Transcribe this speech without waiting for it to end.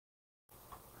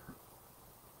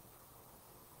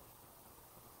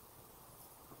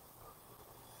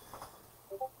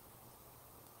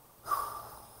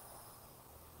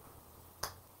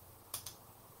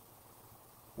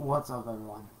What's up,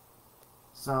 everyone?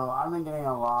 So I've been getting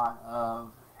a lot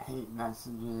of hate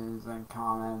messages and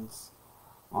comments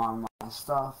on my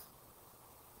stuff,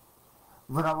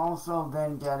 but I've also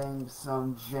been getting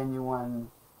some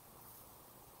genuine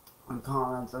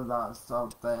comments about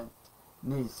stuff that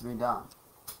needs to be done.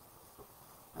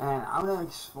 And I'm going to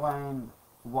explain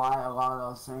why a lot of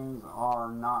those things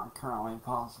are not currently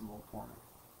possible for me.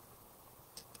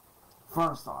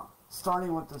 First off,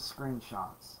 starting with the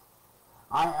screenshots.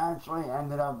 I actually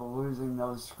ended up losing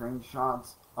those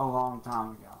screenshots a long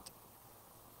time ago.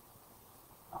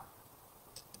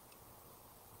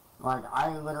 Like,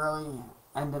 I literally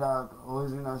ended up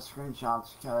losing those screenshots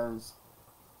because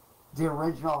the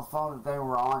original phone that they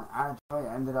were on actually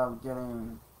ended up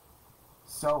getting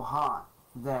so hot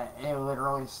that it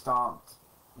literally stopped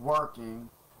working.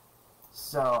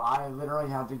 So I literally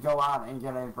had to go out and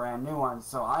get a brand new one.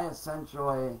 So I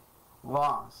essentially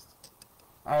lost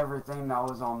everything that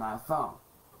was on that phone.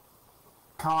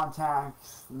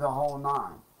 Contacts, the whole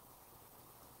nine.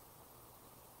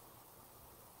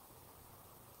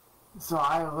 So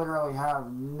I literally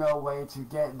have no way to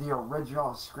get the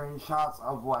original screenshots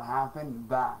of what happened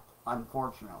back,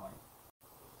 unfortunately.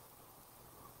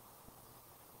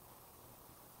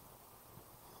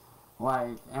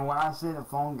 Like, and when I say the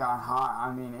phone got hot,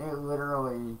 I mean it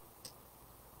literally,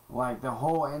 like, the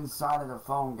whole inside of the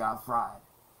phone got fried.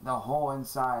 The whole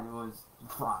inside was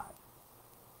fried.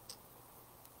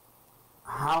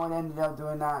 How it ended up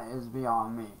doing that is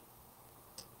beyond me.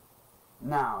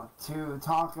 Now, to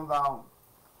talk about,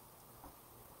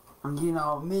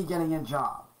 me getting a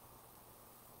job.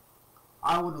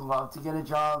 I would love to get a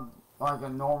job, like a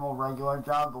normal, regular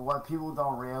job, but what people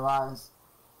don't realize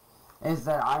is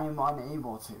that I am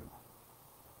unable to.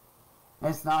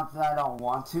 It's not that I don't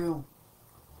want to,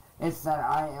 it's that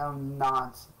I am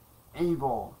not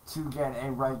able to get a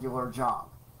regular job.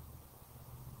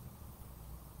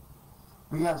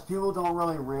 Because people don't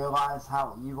really realize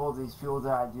how evil these people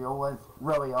that I deal with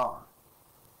really are.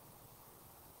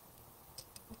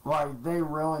 Like,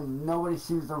 nobody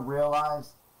seems to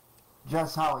realize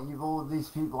just how evil these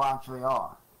people actually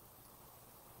are.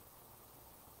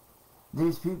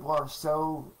 These people are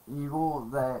so evil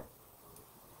that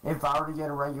if I were to get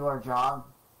a regular job,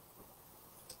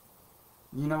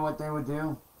 you know what they would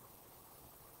do?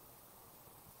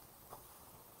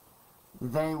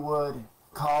 They would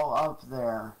call up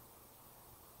there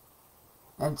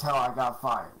until I got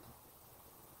fired.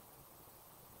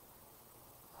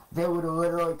 They would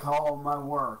literally call my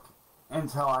work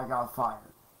until I got fired.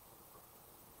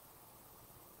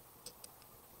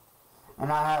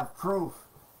 And I have proof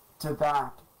to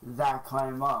back that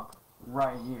claim up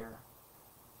right here.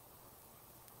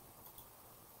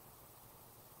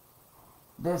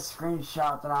 This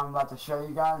screenshot that I'm about to show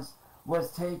you guys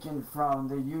was taken from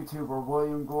the YouTuber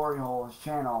William Gloryhole's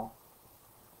channel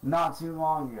not too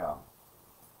long ago.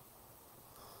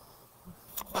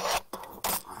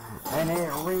 And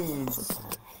it reads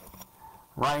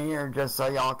right here, just so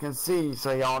y'all can see,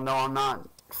 so y'all know I'm not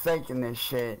faking this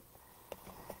shit.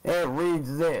 It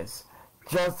reads this: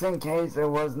 just in case it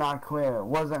was not clear, it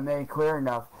wasn't made clear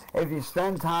enough, if you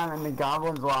spend time in the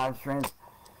Goblin's live streams,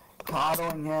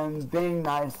 coddling him, being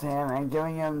nice to him, and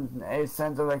giving him a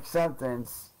sense of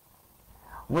acceptance,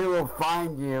 we will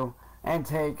find you and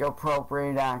take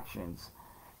appropriate actions.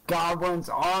 Goblins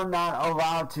are not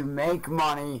allowed to make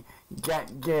money,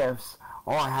 get gifts,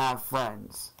 or have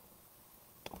friends.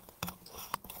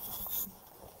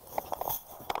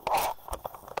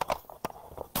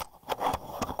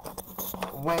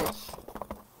 Which,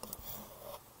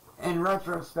 in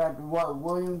retrospect, what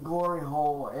William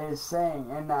Gloryhole is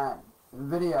saying in that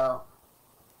video,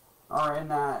 or in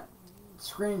that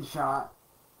screenshot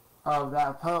of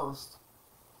that post,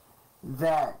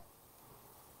 that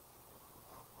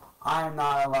I am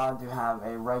not allowed to have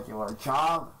a regular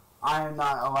job, I am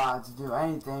not allowed to do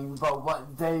anything but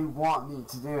what they want me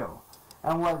to do.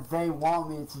 And what they want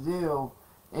me to do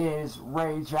is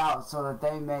rage out so that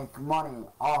they make money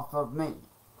off of me.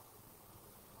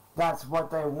 That's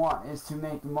what they want, is to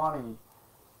make money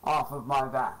off of my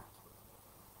back.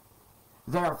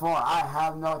 Therefore, I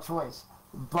have no choice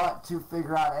but to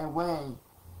figure out a way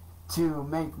to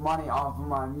make money off of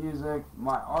my music,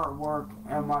 my artwork,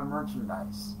 and my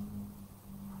merchandise.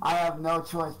 I have no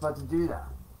choice but to do that.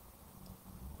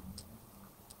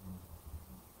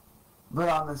 But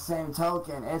on the same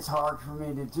token, it's hard for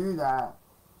me to do that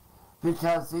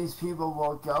because these people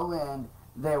will go in,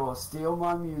 they will steal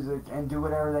my music and do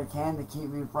whatever they can to keep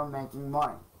me from making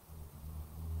money.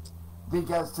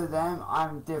 Because to them,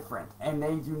 I'm different, and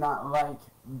they do not like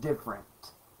different.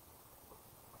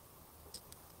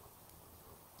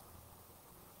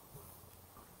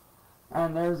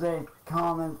 And there's a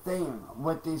common theme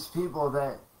with these people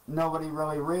that nobody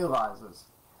really realizes.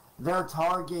 Their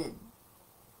target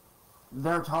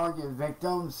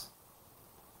victims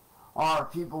are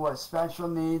people with special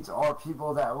needs or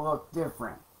people that look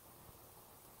different.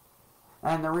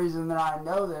 And the reason that I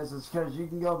know this is because you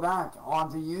can go back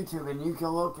onto YouTube and you can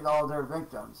look at all their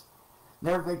victims.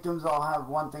 Their victims all have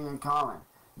one thing in common.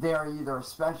 They are either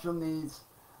special needs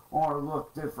or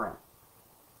look different.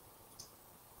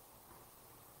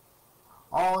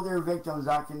 All their victims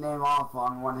I can name off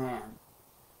on one hand.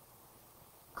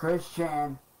 Chris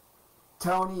Chan,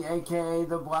 Tony aka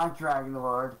the Black Dragon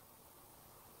Lord,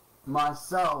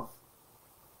 myself,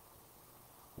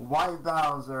 White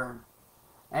Bowser,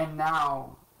 and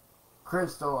now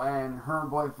Crystal and her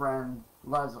boyfriend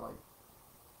Leslie.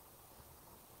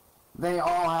 They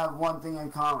all have one thing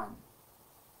in common.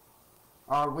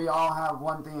 Or we all have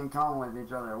one thing in common with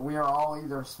each other. We are all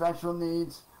either special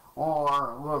needs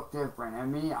or look different.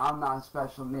 And me, I'm not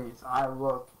special needs. I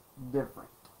look different.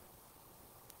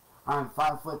 I'm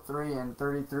 5'3" and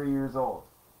 33 years old.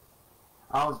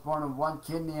 I was born with 1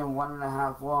 kidney and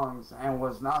 1.5 lungs and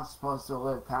was not supposed to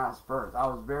live past birth. I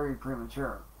was very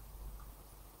premature.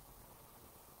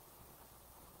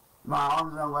 My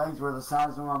arms and legs were the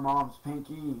size of my mom's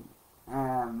pinky,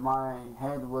 and my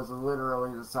head was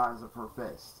literally the size of her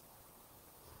fist.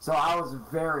 So I was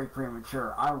very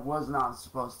premature. I was not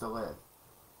supposed to live.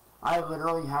 I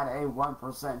literally had a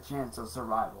 1% chance of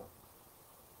survival.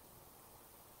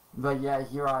 But yet,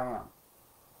 here I am.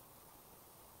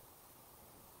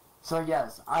 So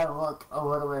yes, I look a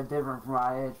little bit different for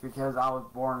my age because I was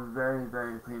born very,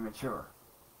 very premature.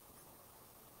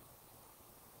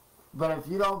 But if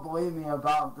you don't believe me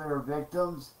about their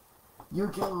victims, you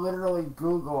can literally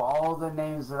Google all the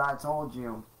names that I told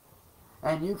you.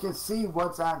 And you can see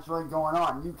what's actually going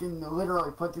on. You can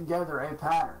literally put together a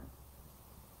pattern.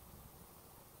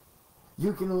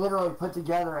 You can literally put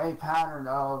together a pattern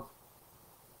of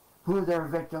who their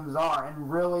victims are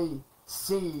and really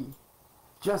see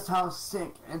just how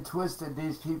sick and twisted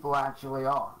these people actually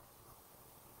are.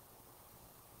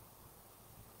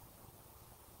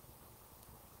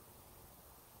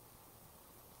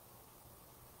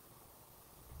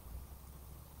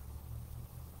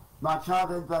 My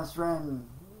childhood best friend,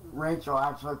 Rachel,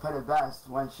 actually put it best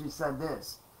when she said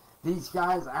this. These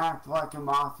guys act like a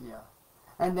mafia.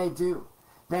 And they do.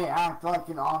 They act like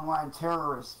an online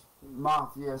terrorist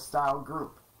mafia-style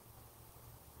group.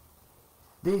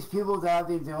 These people that I've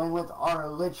been dealing with are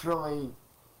literally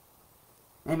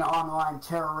an online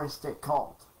terroristic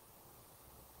cult.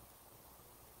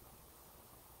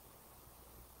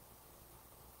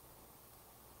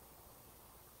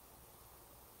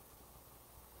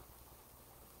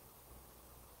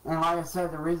 And like I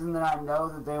said, the reason that I know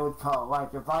that they would call,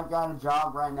 like if I got a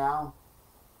job right now,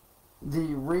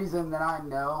 the reason that I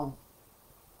know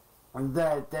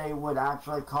that they would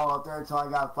actually call up there until I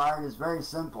got fired is very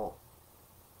simple.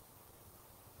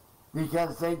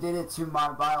 Because they did it to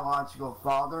my biological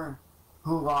father,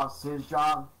 who lost his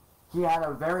job. He had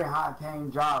a very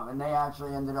high-paying job, and they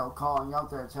actually ended up calling up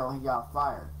there until he got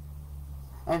fired.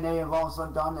 And they have also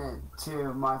done it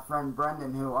to my friend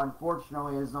Brendan, who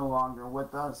unfortunately is no longer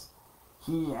with us.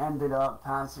 He ended up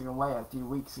passing away a few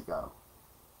weeks ago.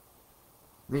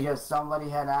 Because somebody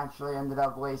had actually ended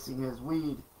up lacing his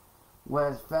weed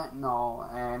with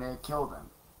fentanyl, and it killed him.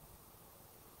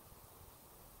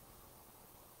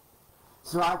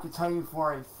 So I can tell you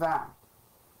for a fact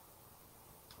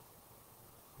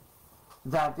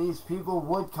that these people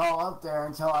would call up there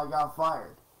until I got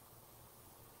fired.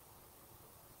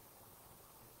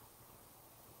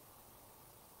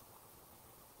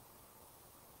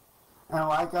 And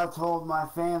like I told my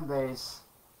fan base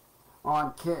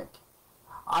on Kick,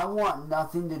 I want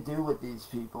nothing to do with these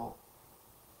people.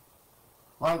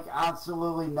 Like,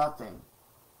 absolutely nothing.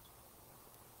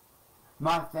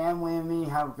 My family and me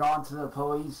have gone to the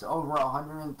police over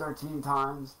 113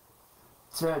 times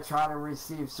to try to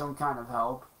receive some kind of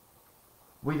help.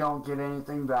 We don't get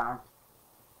anything back.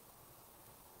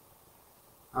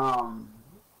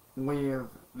 We've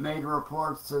made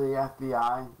reports to the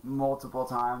FBI multiple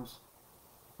times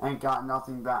and got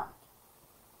nothing back.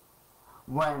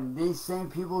 When these same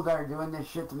people that are doing this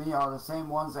shit to me are the same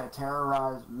ones that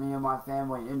terrorize me and my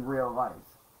family in real life.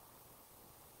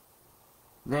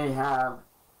 They have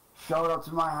showed up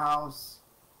to my house.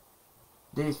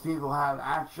 These people have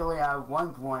actually at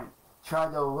one point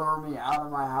tried to lure me out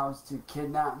of my house to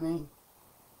kidnap me.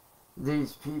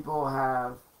 These people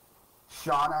have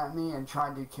shot at me and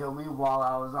tried to kill me while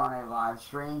I was on a live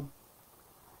stream.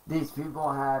 These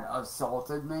people had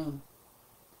assaulted me.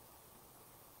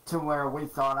 to where we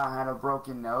thought I had a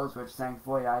broken nose, which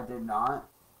thankfully I did not.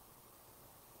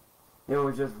 It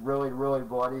was just really, really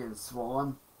bloody and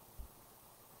swollen.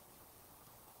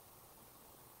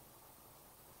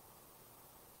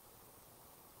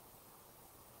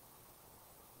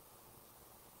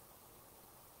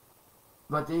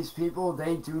 But these people,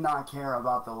 they do not care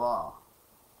about the law.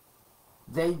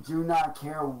 They do not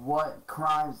care what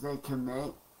crimes they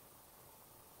commit,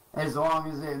 as long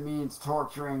as it means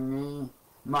torturing me,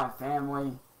 my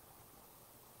family.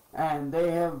 And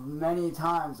they have many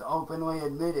times openly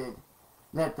admitted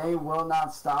that they will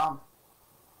not stop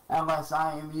unless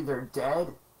I am either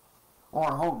dead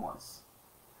or homeless,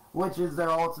 which is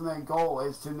their ultimate goal,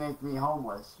 is to make me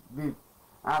homeless.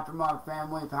 After my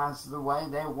family passes away,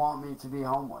 they want me to be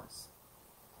homeless.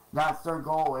 That's their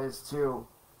goal, is to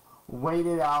wait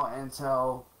it out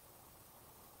until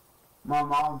my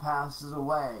mom passes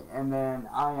away and then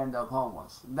I end up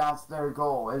homeless. That's their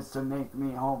goal, is to make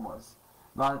me homeless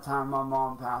by the time my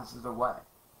mom passes away.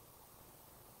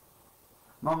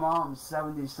 My mom's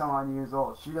 70 some odd years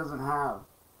old. She doesn't have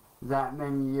that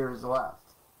many years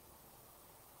left.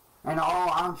 And all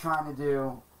I'm trying to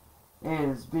do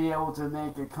is be able to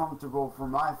make it comfortable for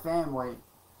my family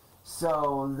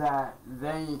so that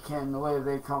they can live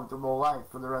a comfortable life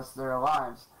for the rest of their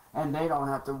lives and they don't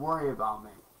have to worry about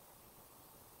me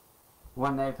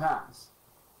when they pass.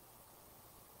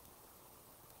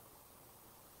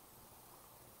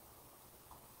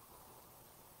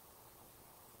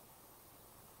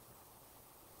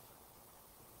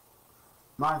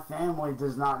 My family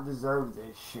does not deserve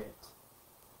this shit.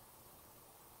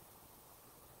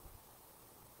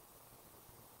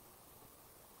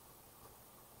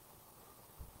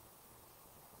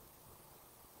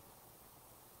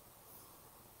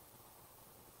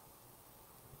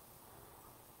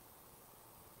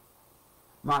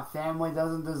 My family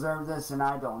doesn't deserve this, and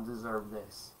I don't deserve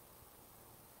this.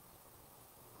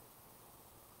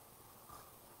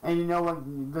 And you know what?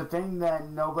 The thing that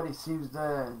nobody seems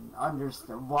to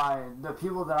understand, why the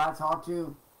people that I talk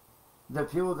to,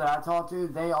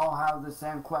 they all have the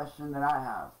same question that I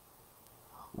have.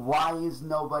 Why is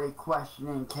nobody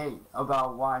questioning Kate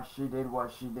about why she did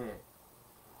what she did?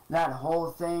 That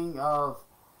whole thing of,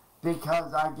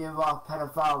 because I give off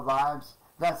pedophile vibes,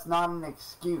 that's not an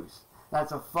excuse.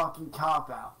 That's a fucking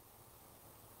cop-out.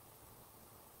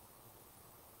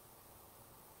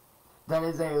 That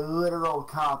is a literal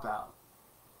cop-out.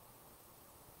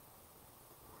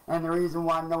 And the reason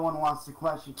why no one wants to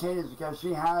question Kate is because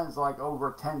she has like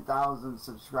over 10,000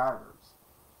 subscribers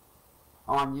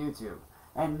on YouTube.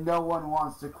 And no one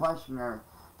wants to question her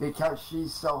because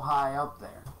she's so high up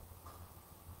there.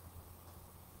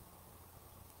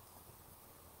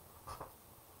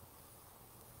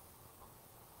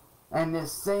 And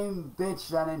this same bitch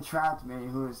that entrapped me,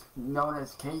 who is known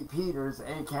as Kate Peters,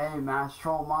 aka Mass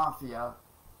Troll Mafia,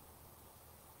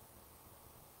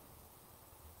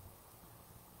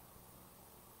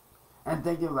 and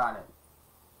think about it.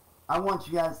 I want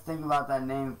you guys to think about that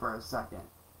name for a second.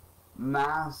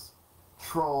 Mass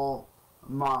Troll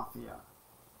Mafia.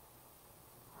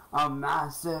 A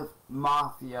massive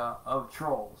mafia of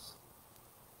trolls.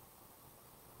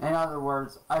 In other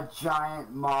words, a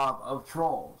giant mob of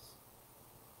trolls.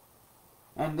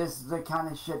 And this is the kind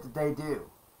of shit that they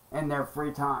do in their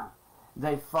free time.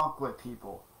 They fuck with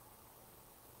people.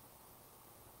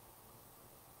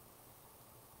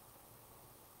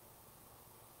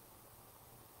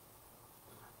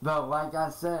 But like I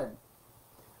said,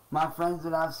 my friends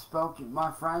that I've spoken,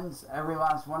 every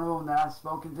last one of them that I've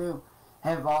spoken to,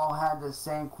 have all had the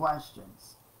same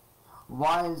questions.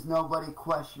 Why is nobody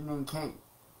questioning Kate?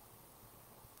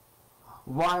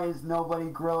 Why is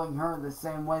nobody grilling her the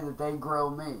same way that they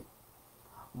grill me?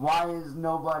 Why is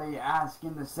nobody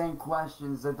asking the same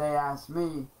questions that they ask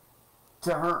me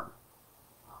to her?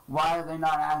 Why are they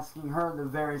not asking her the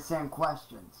very same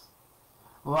questions?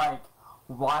 Like,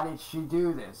 why did she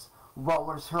do this? What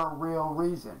was her real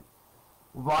reason?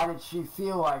 Why did she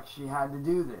feel like she had to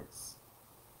do this?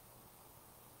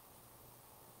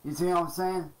 You see what I'm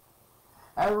saying?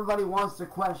 Everybody wants to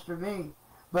question me,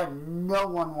 but no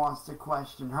one wants to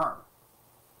question her.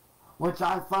 Which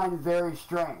I find very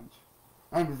strange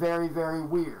and very, very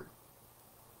weird.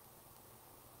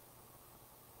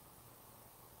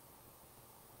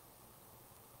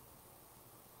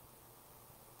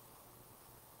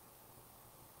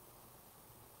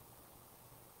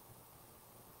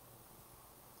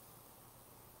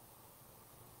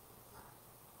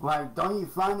 Like, don't you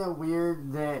find it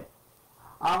weird that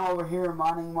I'm over here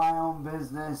minding my own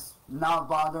business, not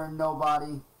bothering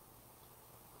nobody,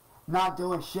 not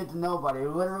doing shit to nobody,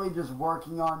 literally just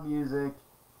working on music,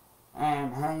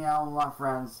 and hanging out with my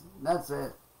friends. That's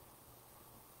it.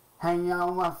 Hanging out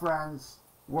with my friends,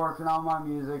 working on my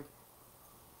music,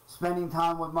 spending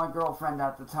time with my girlfriend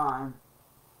at the time,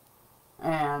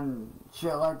 and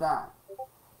shit like that.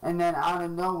 And then out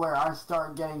of nowhere, I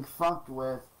start getting fucked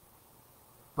with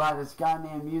by this guy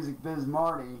named Music Biz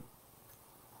Marty.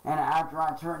 And after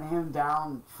I turn him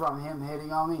down from him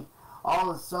hitting on me, all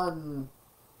of a sudden,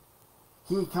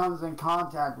 he comes in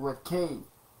contact with Kate,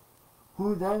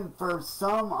 who then, for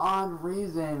some odd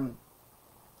reason,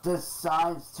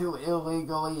 decides to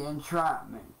illegally entrap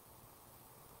me.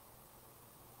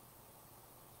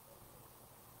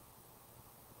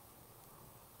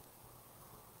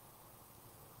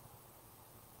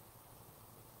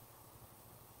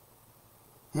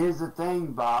 Here's the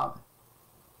thing, Bob.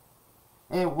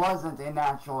 It wasn't an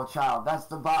actual child. That's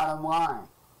the bottom line.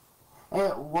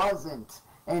 It wasn't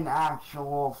an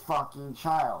actual fucking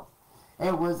child.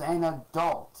 It was an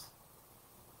adult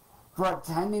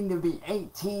pretending to be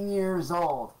 18 years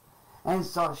old. And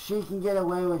so she can get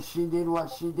away with she did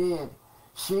what she did.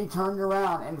 She turned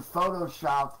around and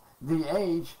photoshopped the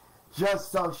age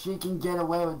just so she can get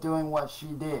away with doing what she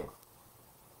did.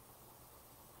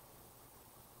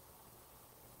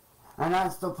 And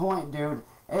that's the point, dude.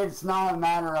 It's not a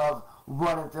matter of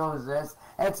what it is.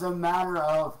 It's a matter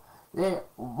of it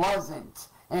wasn't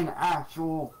an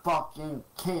actual fucking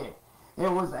kid.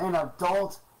 It was an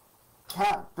adult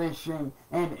catfishing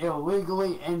and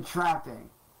illegally entrapping,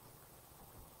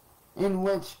 in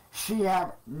which she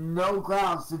had no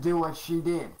grounds to do what she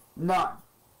did. None.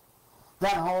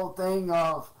 That whole thing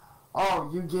of,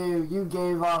 oh, you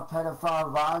gave off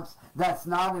pedophile vibes, that's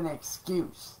not an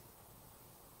excuse.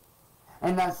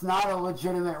 And that's not a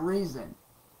legitimate reason.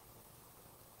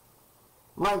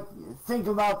 Like, think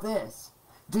about this.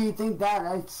 Do you think that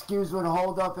excuse would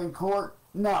hold up in court?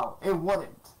 No, it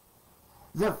wouldn't.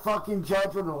 The fucking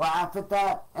judge would laugh at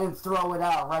that and throw it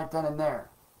out right then and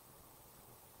there.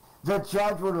 The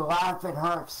judge would laugh at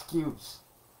her excuse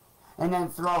and then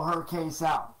throw her case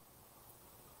out.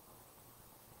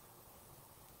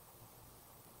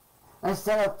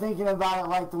 Instead of thinking about it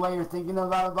like the way you're thinking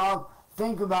about it, Bob,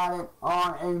 think about it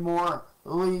on a more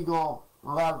legal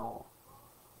level.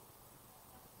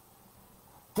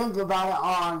 Think about it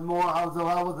on more of the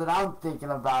level that I'm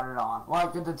thinking about it on,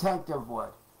 like a detective would.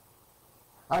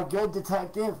 A good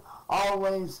detective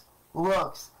always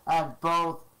looks at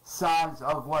both sides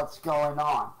of what's going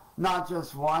on, not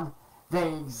just one.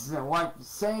 They like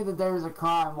say that there's a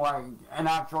crime, like an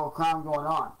actual crime going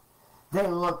on. They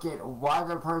look at why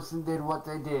the person did what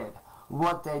they did,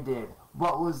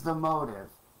 what was the motive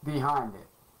behind it,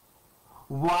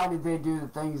 why did they do the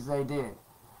things they did,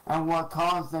 and what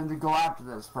caused them to go after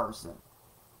this person.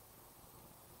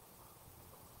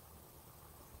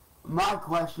 My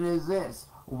question is this: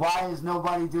 why is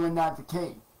nobody doing that to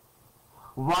Kate?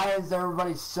 Why is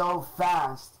everybody so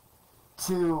fast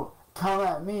to come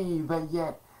at me, but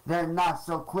yet they're not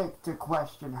so quick to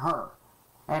question her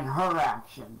and her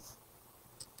actions?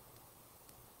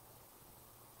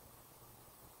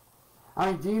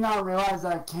 I mean, do you not realize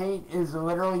that Kate is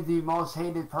literally the most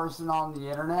hated person on the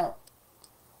internet?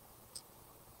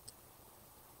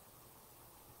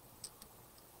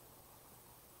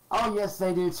 Oh, yes,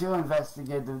 they do too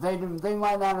investigate them. They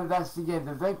might not investigate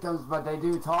the victims, but they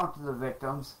do talk to the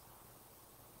victims.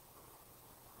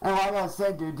 And like I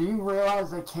said, dude, do you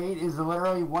realize that Kate is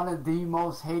literally one of the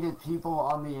most hated people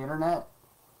on the internet?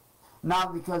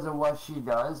 Not because of what she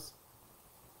does,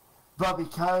 but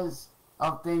because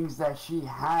of things that she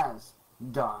has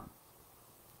done.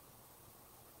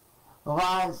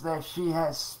 Lies that she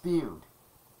has spewed.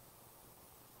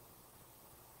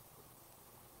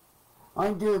 I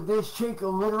mean, dude, this chick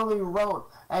literally wrote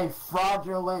a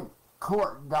fraudulent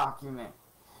court document.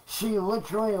 She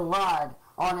literally lied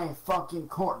on a fucking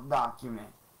court document.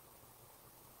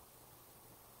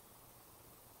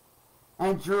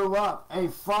 And drew up a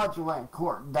fraudulent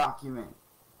court document.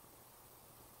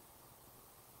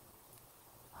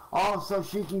 All so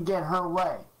she can get her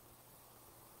way.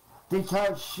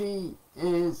 Because she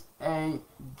is a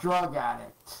drug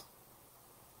addict.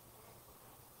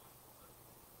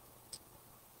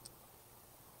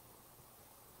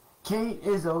 Kate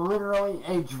is literally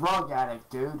a drug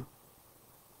addict, dude.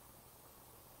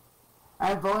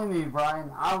 And believe me,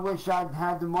 Brian, I wish I'd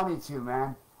had the money to,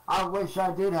 man. I wish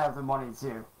I did have the money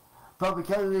to. But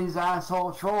because of these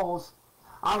asshole trolls,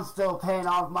 I'm still paying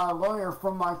off my lawyer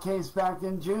from my case back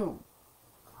in June.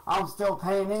 I'm still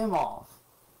paying him off.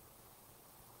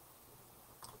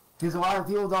 Because a lot of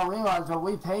people don't realize that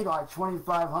we paid like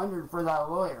 $2,500 for that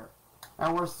lawyer.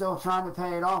 And we're still trying to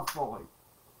pay it off fully.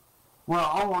 We're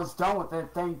almost done with it,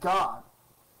 thank God.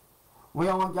 We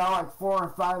only got like 4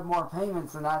 or 5 more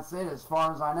payments and that's it as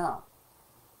far as I know.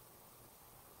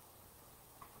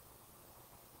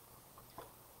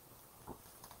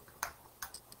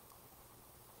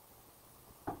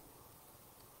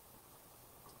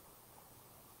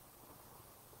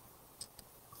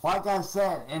 Like I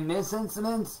said, in this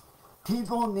incident,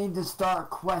 people need to start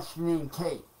questioning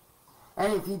Kate.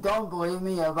 And if you don't believe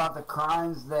me about the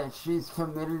crimes that she's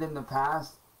committed in the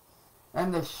past,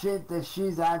 and the shit that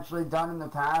she's actually done in the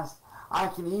past, I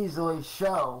can easily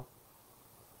show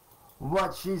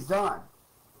what she's done.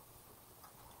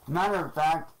 Matter of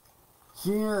fact,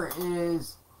 here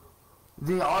is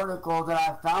the article that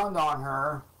I found on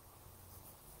her.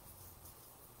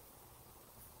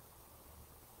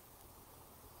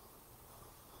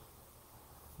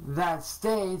 That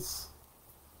states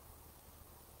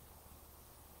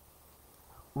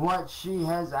what she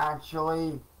has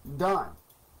actually done.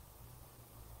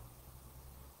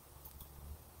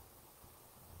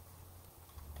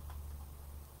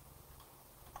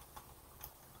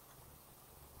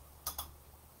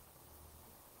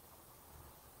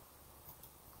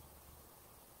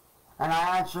 And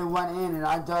I actually went in and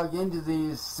I dug into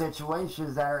these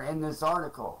situations that are in this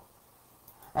article.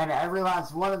 And every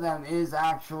last one of them is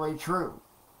actually true.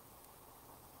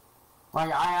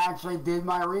 Like, I actually did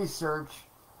my research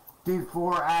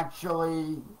before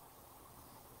actually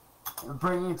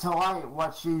bringing to light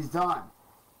what she's done.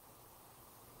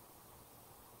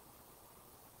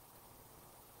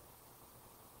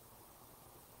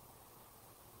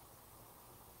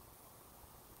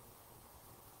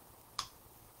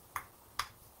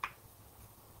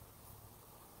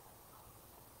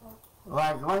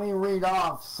 Like, let me read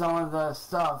off some of the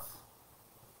stuff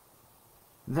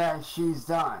that she's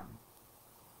done.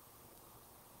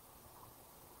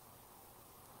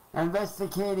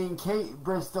 Investigating Kate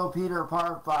Bristol Peter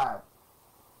Part 5.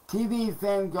 TV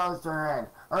fame goes to her head.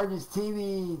 Urges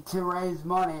TV to raise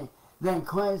money, then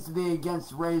claims to be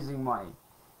against raising money.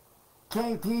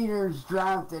 Kate Peters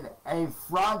drafted a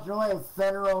fraudulent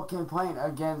federal complaint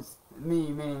against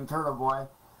me, meaning Turtle Boy,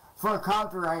 for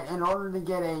copyright in order to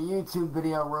get a YouTube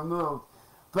video removed,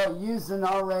 but used an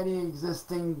already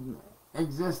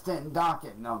existent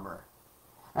docket number.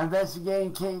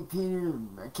 Investigating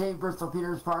Kate Bristol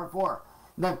Peters Part 4.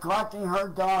 Neglecting her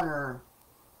daughter.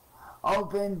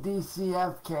 Open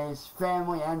DCF case.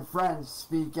 Family and friends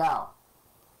speak out.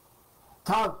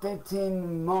 Top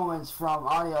 15 moments from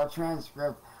audio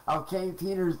transcript of Kate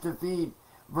Peters' defeat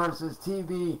versus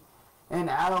TB in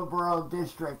Attleboro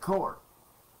District Court.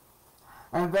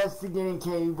 Investigating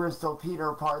Kate Bristol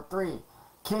Peter Part 3.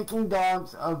 Kicking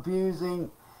dogs,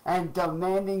 abusing, and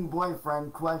demanding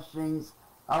boyfriend questions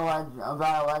about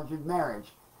alleged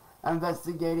marriage.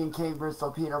 Investigating Kate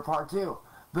Bristol Peter Part 2.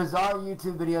 Bizarre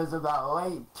YouTube videos about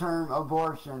late-term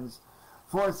abortions.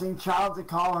 Forcing child to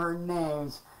call her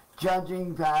names.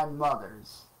 Judging bad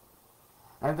mothers.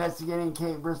 Investigating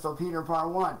Kate Bristol Peter Part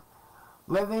 1.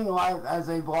 Living life as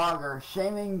a blogger.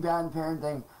 Shaming bad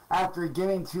parenting after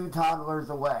giving 2 toddlers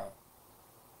away.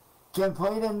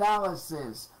 Complete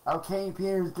analysis of Kate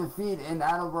Peters' defeat in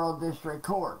Attleboro District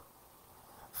Court.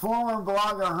 Former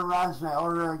blogger harassment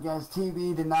order against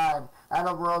TB denied.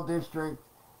 Attleboro District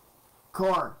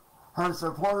Court. Her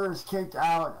supporters kicked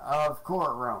out of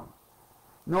courtroom.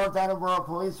 North Attleboro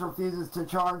Police refuses to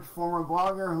charge former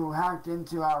blogger who hacked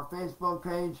into our Facebook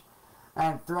page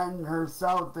and threatened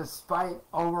herself despite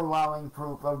overwhelming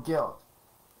proof of guilt.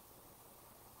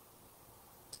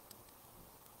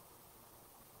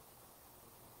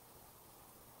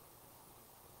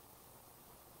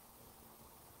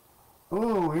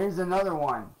 Ooh, here's another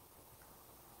one.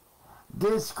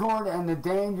 Discord and the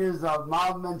dangers of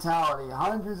mob mentality.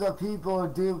 Hundreds of people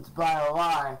duped by a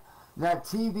lie that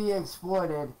TB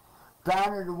exploited.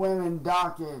 Battered women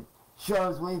docket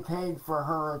shows we paid for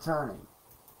her attorney.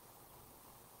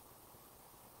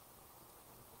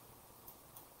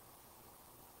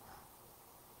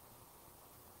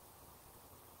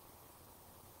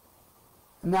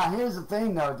 Now here's the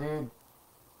thing though, dude.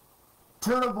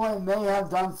 Turtle Boy may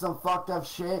have done some fucked up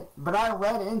shit, but I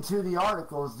read into the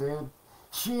articles, dude.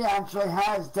 She actually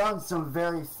has done some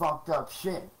very fucked up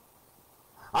shit.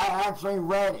 I actually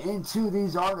read into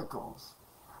these articles.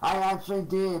 I actually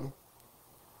did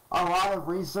a lot of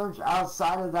research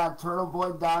outside of that Turtle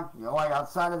Boy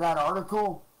outside of that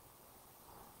article.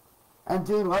 And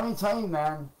dude, let me tell you,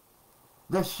 man,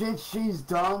 the shit she's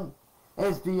done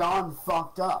is beyond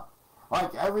fucked up.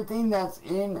 Like, everything that's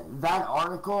in that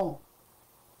article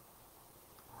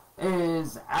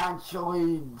is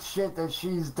actually shit that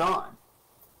she's done.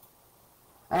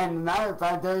 And as a matter of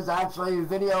fact, there's actually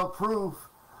video proof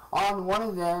on one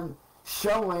of them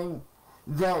showing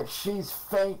that she's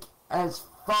fake as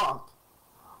fuck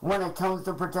when it comes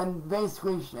to pretending.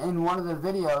 Basically, in one of the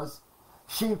videos,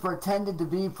 she pretended to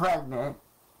be pregnant.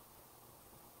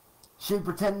 She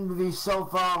pretended to be so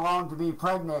far along to be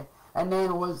pregnant, and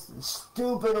then was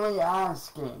stupidly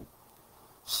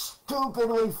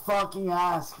fucking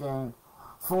asking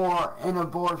for an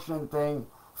abortion thing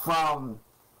from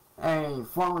a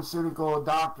pharmaceutical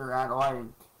doctor at like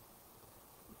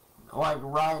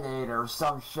Rite Aid or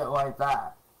some shit like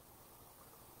that.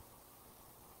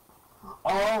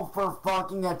 All for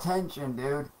fucking attention,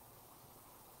 dude.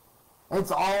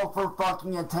 It's all for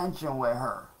fucking attention with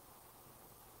her.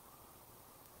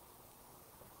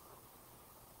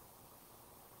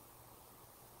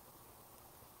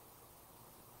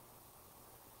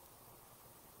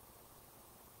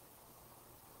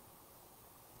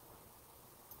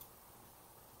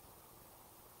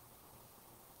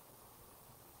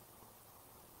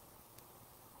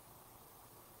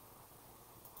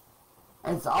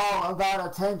 It's all about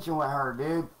attention with her,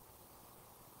 dude.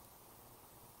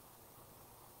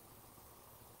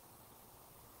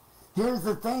 Here's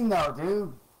the thing though,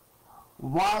 dude.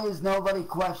 Why is nobody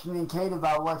questioning Kate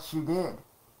about what she did?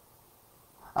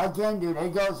 Again, dude,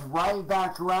 it goes right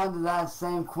back around to that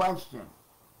same question.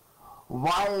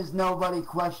 Why is nobody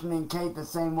questioning Kate the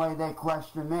same way they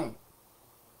question me?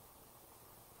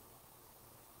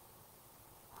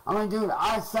 I mean, dude,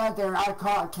 I sat there and I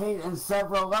caught Kate in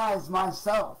several lies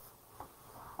myself.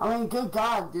 I mean, good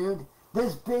God, dude.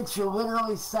 This bitch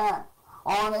literally sat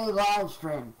on a live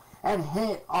stream and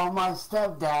hit on my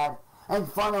stepdad in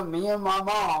front of me and my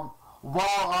mom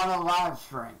while on a live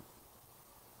stream.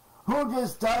 Who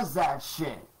just does that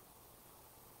shit?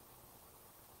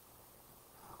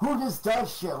 Who just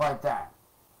does shit like that?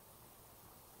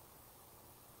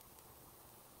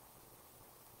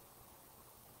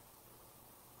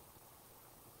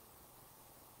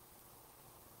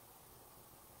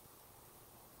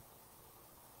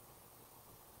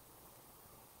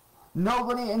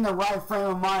 Nobody in the right frame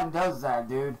of mind does that,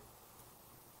 dude.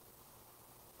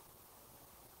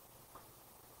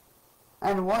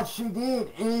 And what she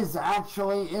did is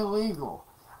actually illegal.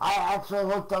 I actually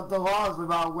looked up the laws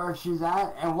about where she's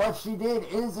at, and what she did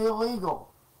is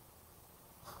illegal.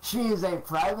 She is a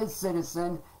private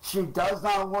citizen. She does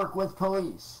not work with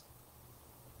police.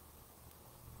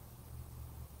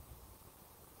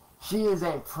 She is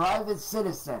a private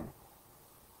citizen.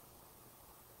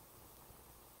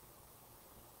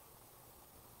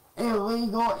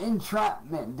 Illegal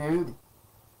entrapment, dude.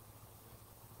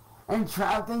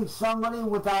 Entrapping somebody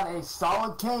without a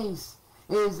solid case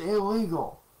is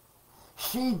illegal.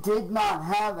 She did not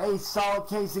have a solid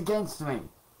case against me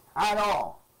at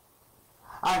all.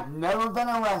 I've never been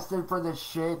arrested for this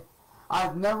shit.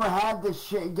 I've never had this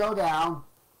shit go down.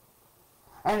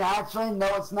 And actually, no,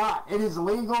 it's not. It is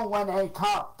legal when a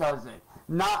cop does it,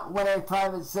 not when a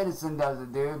private citizen does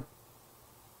it, dude.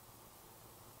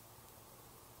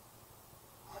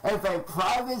 If a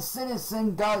private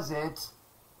citizen does it,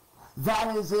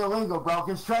 that is illegal, bro.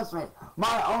 Because trust me,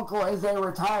 my uncle is a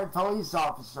retired police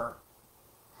officer.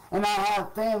 And I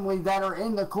have family that are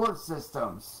in the court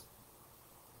systems.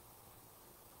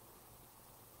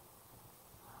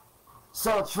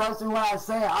 So trust me when I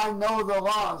say I know the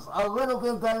laws a little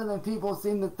bit better than people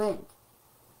seem to think.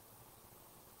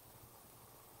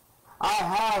 I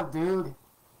have, dude.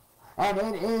 And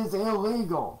it is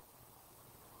illegal.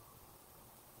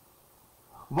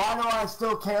 Why do I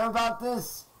still care about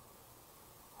this?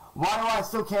 Why do I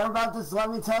still care about this?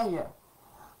 Let me tell you.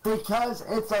 Because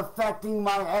it's affecting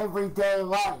my everyday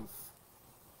life.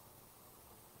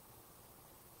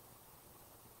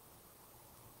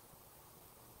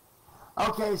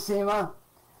 Okay, Seema.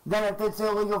 Then if it's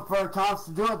illegal for cops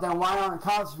to do it, then why aren't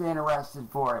cops being arrested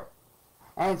for it?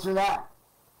 Answer that.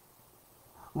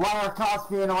 Why are cops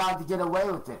being allowed to get away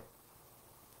with it?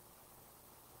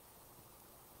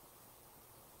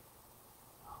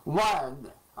 Why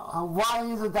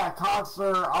is it that cops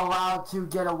are allowed to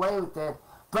get away with it,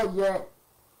 but yet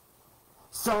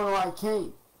someone like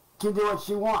Kate can do what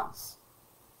she wants?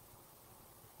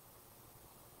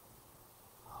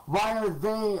 Why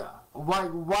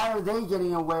are they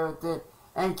getting away with it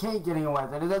and Kate getting away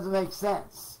with it? It doesn't make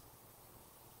sense.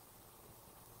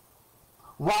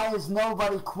 Why is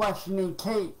nobody questioning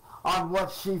Kate on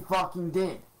what she fucking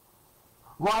did?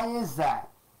 Why is that?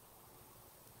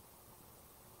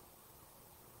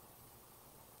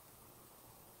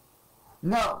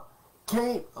 No,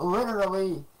 Kate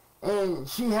literally,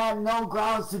 she had no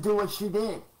grounds to do what she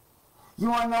did. You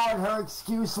want to know what her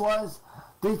excuse was?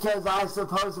 because I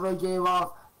supposedly gave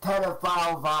off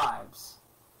pedophile vibes.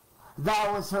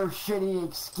 That was her shitty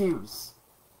excuse.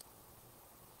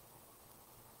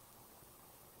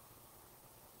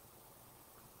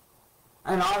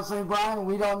 And honestly, Brian,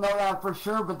 we don't know that for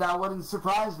sure, but that wouldn't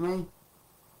surprise me.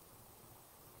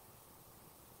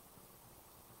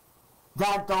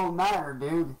 That don't matter,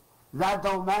 dude. That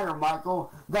don't matter,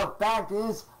 Michael. The fact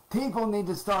is, people need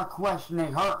to start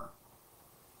questioning her.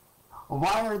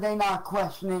 Why are they not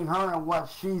questioning her and what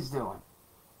she's doing?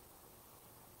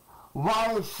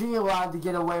 Why is she allowed to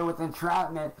get away with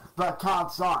entrapment, but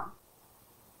cops aren't?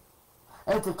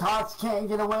 If the cops can't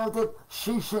get away with it,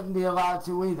 she shouldn't be allowed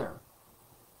to either.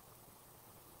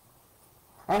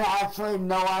 And actually,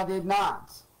 no, I did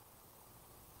not.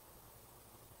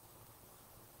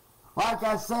 Like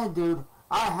I said, dude,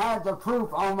 I had the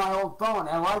proof on my old phone.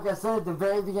 And like I said at the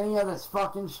very beginning of this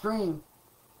fucking stream,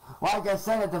 like I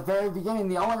said at the very beginning,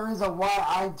 the only reason why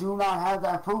I do not have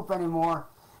that proof anymore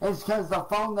is because the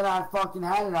phone that I fucking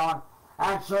had it on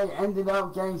actually ended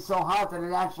up getting so hot that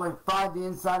it actually fried the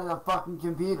inside of the fucking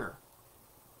computer.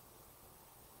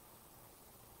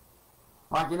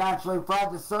 Like it actually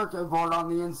fried the circuit board on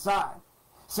the inside.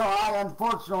 So I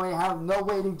unfortunately have no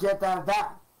way to get that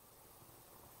back.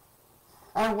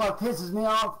 And what pisses me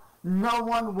off, no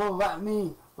one will let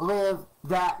me live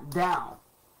that down.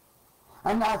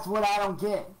 And that's what I don't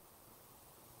get.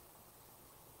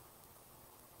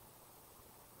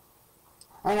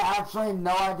 And actually,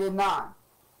 no, I did not.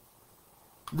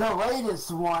 The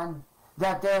latest one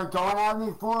that they're going at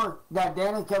me for, that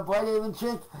Danica Bloodhaven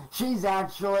chick, she's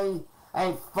actually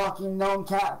a fucking known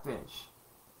catfish.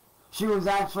 She was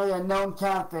actually a known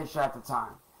catfish at the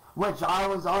time, which I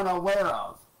was unaware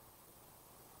of.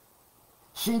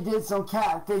 She did some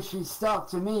catfishy stuff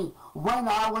to me when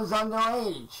I was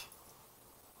underage.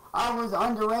 I was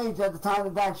underage at the time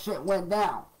that that shit went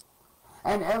down.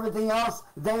 And everything else,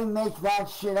 they make that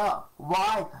shit up.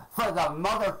 Why? For the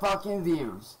motherfucking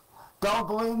views. Don't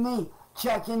believe me?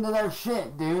 Check into their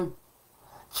shit, dude.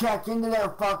 Check into their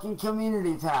fucking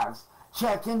community tabs.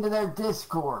 Check into their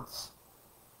discords.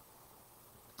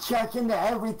 Check into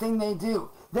everything they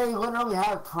do. They literally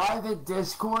have private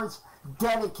discords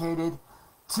dedicated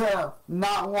to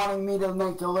not wanting me to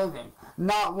make a living.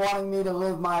 Not wanting me to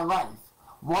live my life.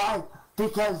 Why?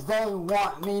 Because they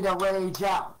want me to rage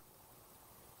out.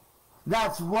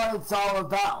 That's what it's all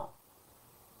about.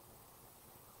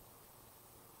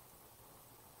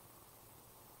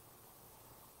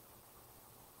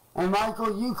 And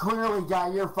Michael, you clearly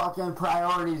got your fucking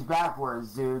priorities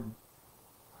backwards, dude.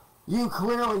 You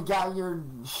clearly got your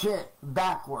shit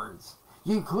backwards.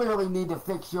 You clearly need to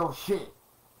fix your shit.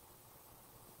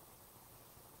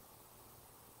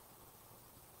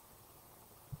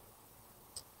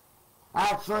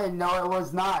 Actually, no, it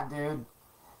was not, dude.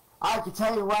 I can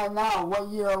tell you right now what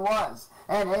year it was.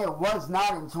 And it was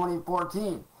not in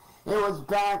 2014. It was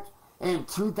back in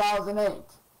 2008.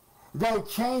 They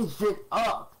changed it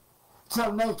up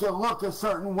to make it look a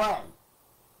certain way.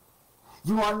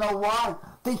 You want to know why?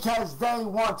 Because they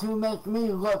want to make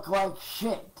me look like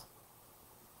shit.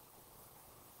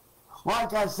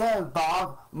 Like I said,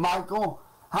 Bob, Michael,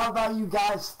 how about you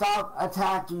guys stop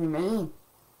attacking me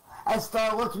and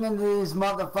start looking into these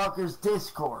motherfuckers'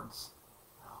 discords?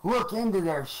 Look into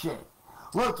their shit.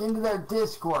 Look into their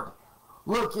Discord.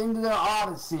 Look into their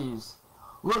Odysees.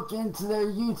 Look into their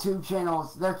YouTube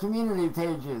channels, their community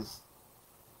pages.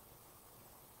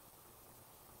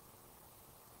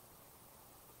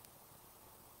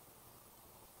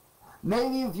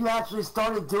 Maybe if you actually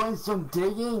started doing some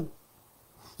digging,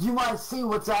 you might see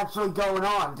what's actually going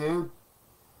on, dude.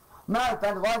 Matter of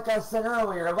fact, like I said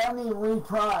earlier, let me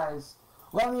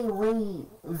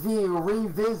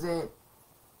revisit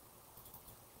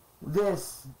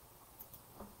this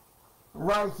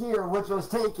right here, which was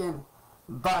taken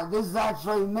by, this is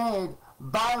actually made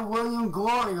by William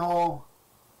Gloryhole.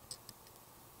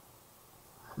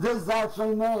 This is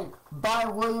actually made by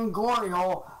William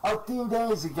Gloryhole a few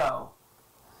days ago.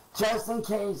 Just in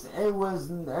case it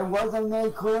wasn't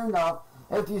made clear enough,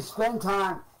 if you spend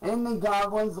time in the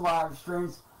Goblin's live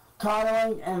streams,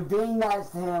 coddling and being nice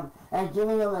to him and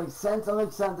giving him a sense of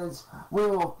acceptance, we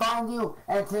will find you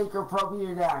and take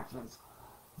appropriate actions.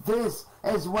 This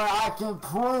is where I can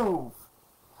prove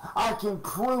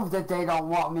that they don't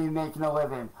want me making a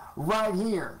living. Right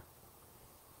here.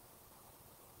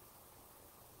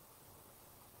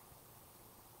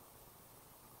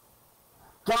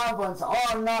 Goblins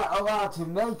are not allowed to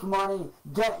make money,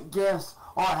 get gifts,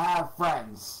 or have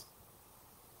friends.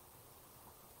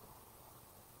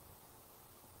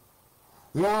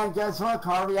 Yeah, and guess what,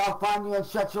 Carvey? I'll find you and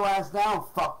shut your ass down,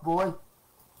 fuckboy.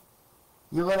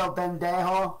 you little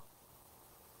pendejo.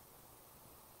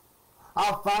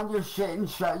 I'll find your shit and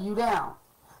shut you down.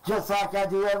 Just like I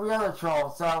do every other troll.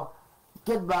 So,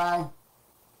 goodbye.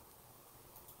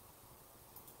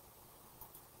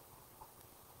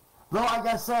 But like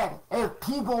I said, if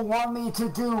people want me to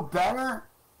do better,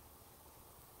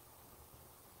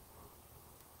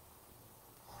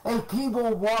 if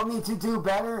people want me to do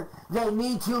better, they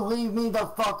need to leave me the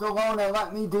fuck alone and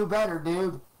let me do better,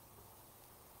 dude.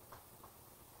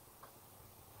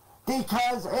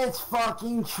 Because it's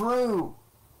fucking true.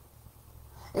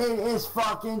 It is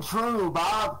fucking true,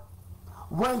 Bob.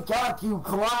 Wake up, you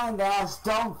blind ass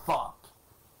dumb fuck.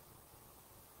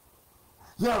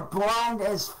 You're blind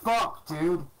as fuck,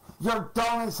 dude. You're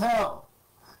dumb as hell.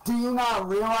 Do you not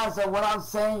realize that what I'm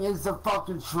saying is the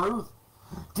fucking truth?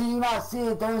 Do you not see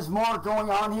that there's more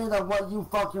going on here than what you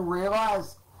fucking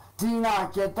realize? Do you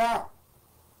not get that?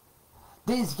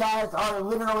 These guys are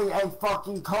literally a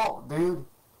fucking cult, dude.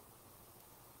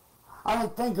 I mean,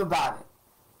 think about it.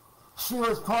 She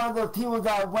was part of the people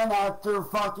that went after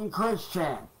fucking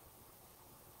Christian.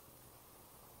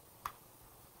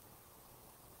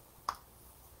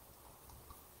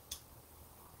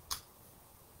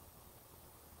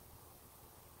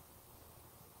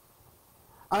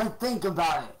 I mean, think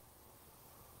about it.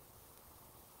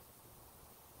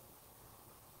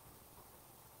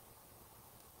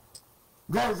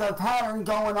 There's a pattern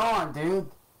going on, dude.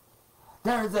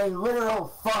 There's a literal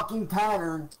fucking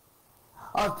pattern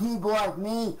of people like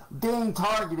me being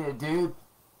targeted, dude.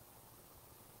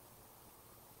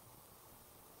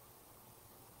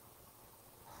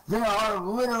 There are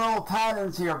literal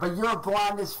patterns here, but you're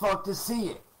blind as fuck to see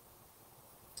it.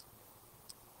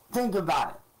 Think about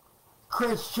it.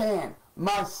 Chris Chan,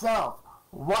 myself,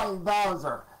 White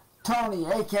Bowser, Tony,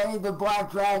 aka the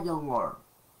Black Dragon Lord.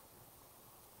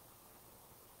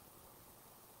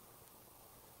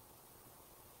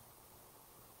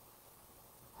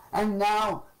 And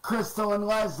now, Crystal and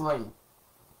Leslie.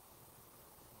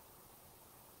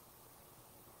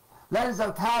 There's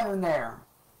a pattern there.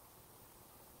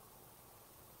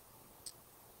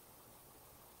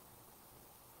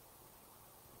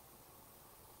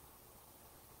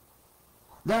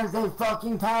 There's a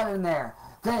fucking pattern there.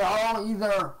 They all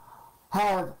either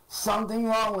have something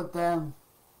wrong with them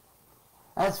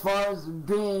as far as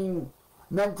being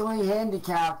mentally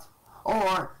handicapped,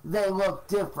 or they look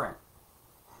different.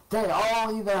 They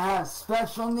all either have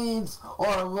special needs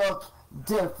or look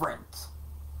different.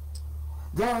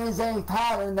 There is a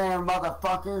pattern there,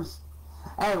 motherfuckers.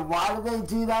 And why do they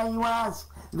do that, you ask?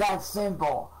 That's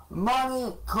simple.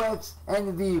 Money, clicks,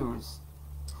 and views.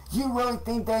 You really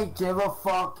think they give a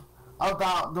fuck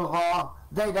about the law?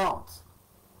 They don't.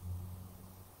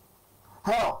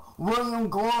 Hell, William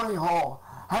Gloryhole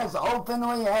has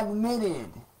openly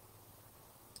admitted.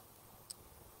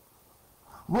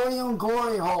 William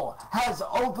Gloryhole has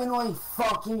openly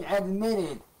fucking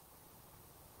admitted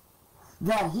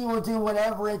that he will do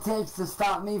whatever it takes to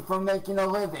stop me from making a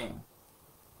living.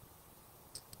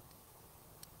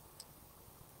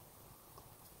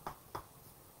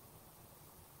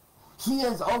 He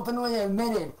has openly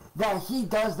admitted that he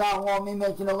does not want me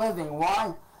making a living.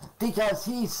 Why? Because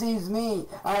he sees me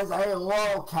as a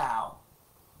lolcow.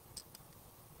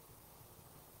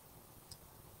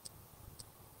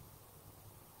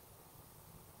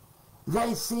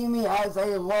 They see me as a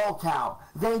lolcow.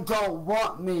 They don't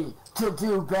want me to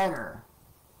do better.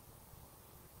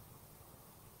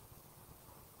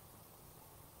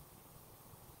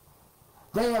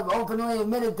 They have openly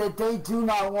admitted that they do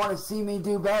not want to see me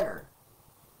do better.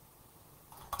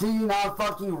 Do you not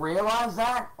fucking realize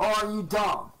that? Or are you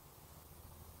dumb?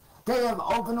 They have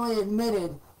openly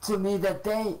admitted to me that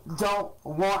they don't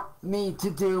want me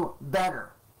to do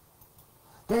better.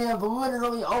 They have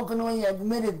literally openly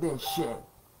admitted this shit.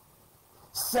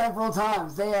 Several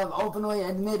times they have openly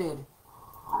admitted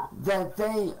that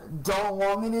they don't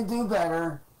want me to do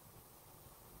better.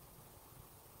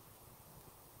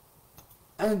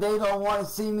 And they don't want to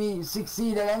see me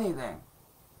succeed at anything.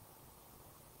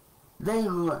 They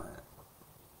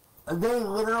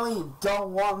literally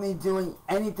don't want me doing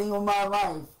anything with my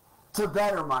life to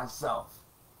better myself.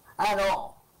 At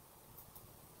all.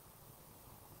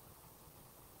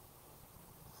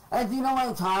 And do you know how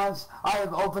many times I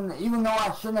have opened, even though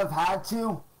I shouldn't have had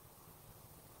to?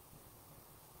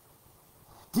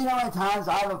 Do you know how many times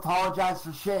I have apologized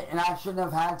for shit and I shouldn't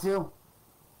have had to?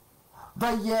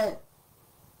 But yet,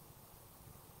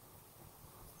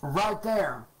 right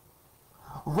there.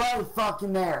 Right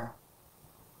fucking there.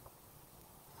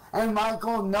 And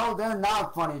Michael, no, they're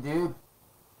not funny, dude.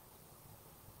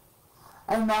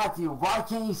 And Matthew, why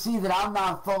can't you see that I'm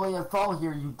not fully at fault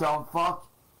here, you dumb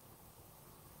fuck?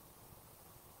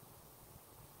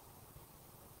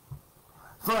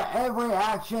 For every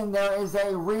action, there is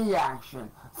a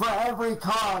reaction. For every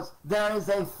cause, there is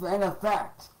an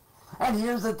effect. And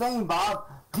here's the thing, Bob.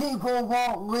 People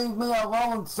won't leave me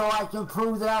alone so I can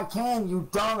prove that I can, you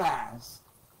dumbass.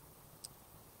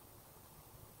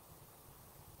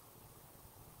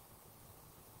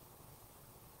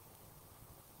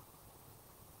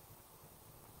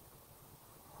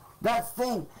 That's the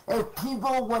thing. If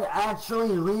people would actually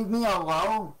leave me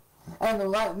alone and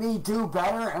let me do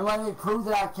better and let me prove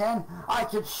that I can, I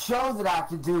could show that I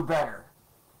could do better.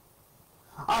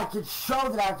 I could show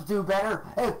that I could do better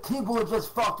if people would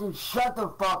just fucking shut the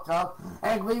fuck up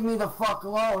and leave me the fuck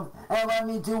alone and let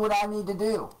me do what I need to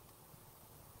do.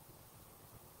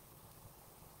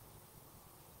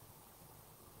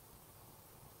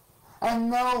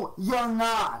 And no, you're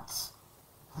not.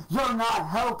 You're not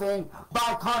helping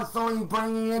by constantly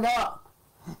bringing it up.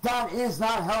 That is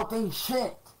not helping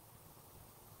shit.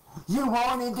 You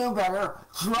want to do better,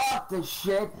 drop this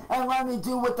shit, and let me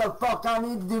do what the fuck I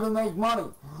need to do to make money.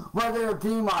 Whether it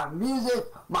be my music,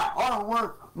 my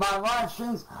artwork, my live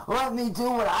streams, let me do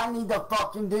what I need to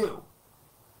fucking do.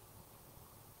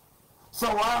 So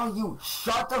why don't you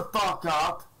shut the fuck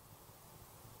up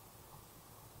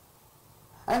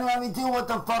and let me do what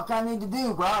the fuck I need to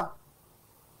do, bruh?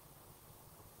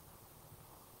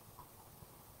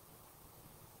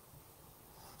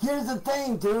 Here's the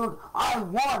thing, dude. I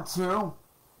want to.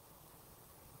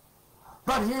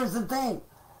 But here's the thing.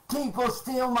 People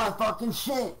steal my fucking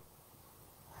shit.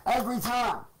 Every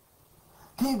time.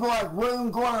 People like William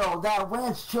Gordon, that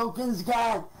Ranch Chilkins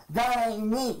guy, that ain't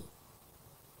me.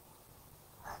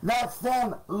 That's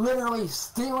them literally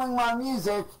stealing my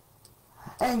music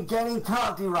and getting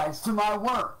copyrights to my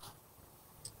work.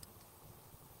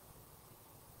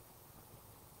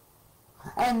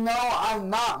 And no, I'm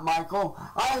not, Michael.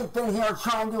 I've been here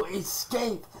trying to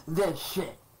escape this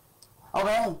shit.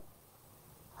 Okay?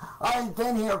 I've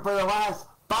been here for the last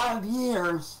 5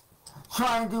 years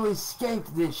trying to escape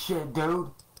this shit,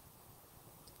 dude.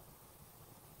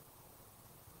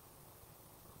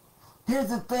 Here's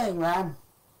the thing, man.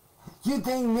 You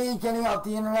think me getting off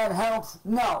the internet helps?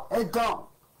 No, it don't.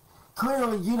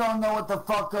 Clearly, you don't know what the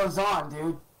fuck goes on,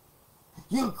 dude.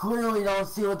 You clearly don't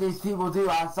see what these people do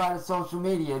outside of social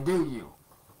media, do you?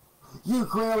 You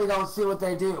clearly don't see what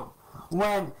they do.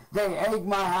 When they egg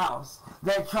my house,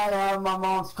 they try to have my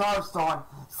mom's car stolen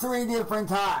 3 different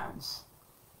times.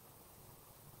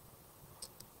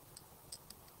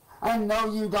 And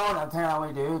no, you don't,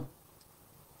 apparently, dude.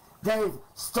 They've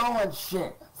stolen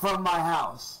shit from my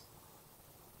house.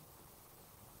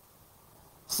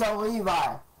 So,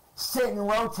 Levi, sit and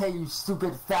rotate, you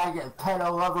stupid faggot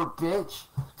pedo lover bitch.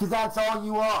 Because that's all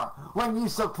you are. When you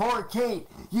support Kate,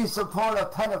 you support a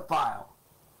pedophile.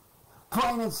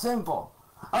 Plain and simple.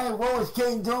 I mean, what was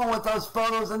Kate doing with those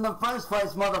photos in the first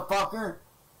place, motherfucker?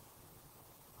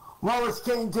 What was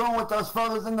Kate doing with those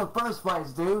photos in the first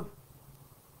place, dude?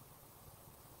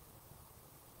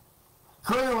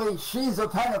 Clearly, she's a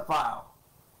pedophile.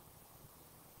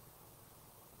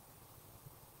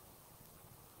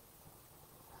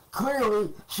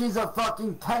 Clearly, she's a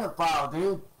fucking pedophile,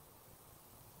 dude.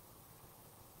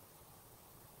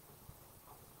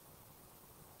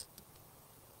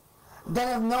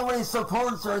 Then if nobody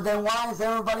supports her, then why is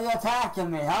everybody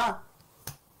attacking me, huh?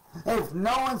 If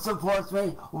no one supports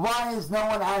me, why is no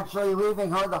one actually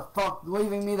leaving me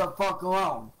the fuck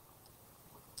alone?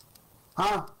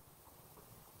 Huh?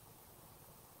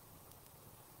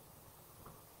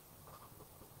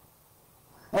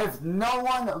 If no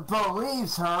one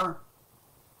believes her,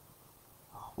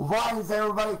 why is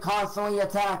everybody constantly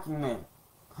attacking me?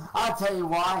 I'll tell you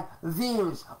why.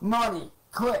 Views, money,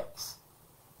 clicks.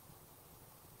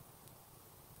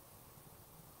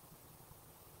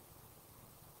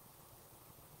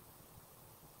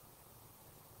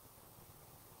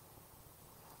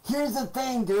 Here's the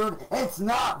thing, dude. It's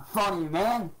not funny,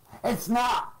 man. It's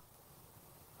not.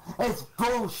 It's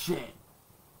bullshit.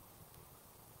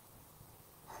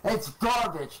 It's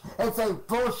garbage. It's a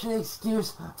bullshit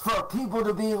excuse for people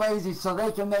to be lazy so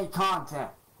they can make content.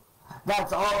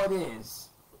 That's all it is.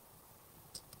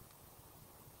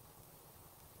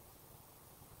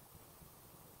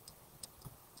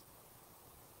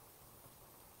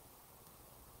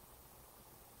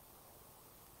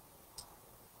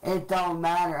 It don't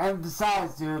matter. And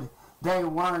besides, dude, they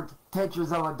weren't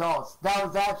pictures of adults. That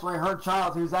was actually her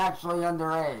child who's actually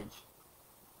underage.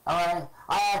 Alright?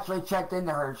 I actually checked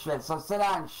into her shit, so sit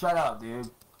down and shut up, dude.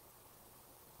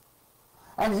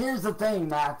 And here's the thing,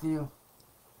 Matthew.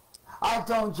 I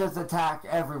don't just attack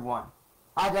everyone.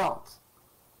 I don't.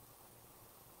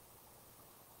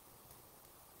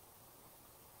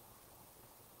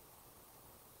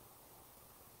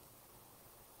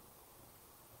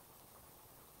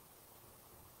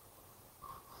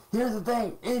 Here's the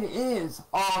thing, it is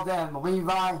all them,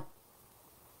 Levi.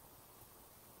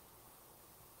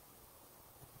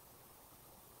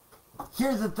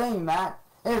 Here's the thing, Matt.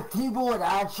 If people would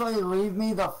actually leave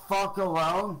me the fuck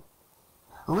alone,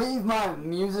 leave my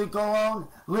music alone,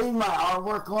 leave my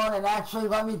artwork alone, and actually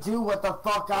let me do what the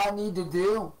fuck I need to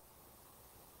do,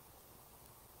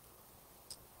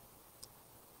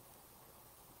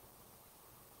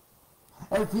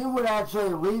 if you would actually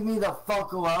leave me the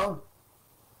fuck alone,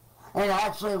 and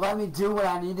actually let me do what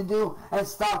I need to do and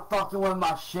stop fucking with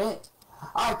my shit,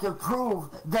 I could prove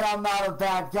that I'm not a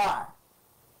bad guy.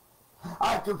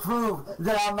 I could prove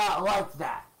that I'm not like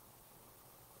that.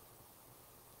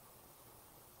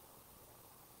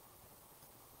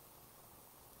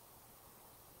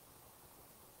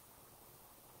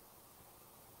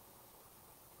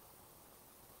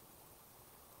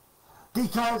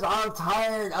 Because I'm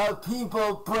tired of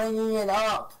people bringing it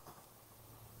up.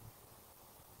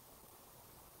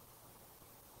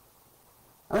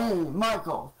 Hey,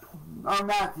 Michael, or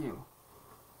Matthew,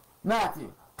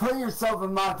 put yourself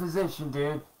in my position,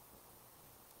 dude.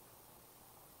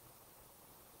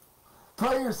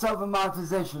 Put yourself in my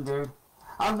position, dude.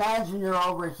 Imagine you're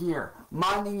over here,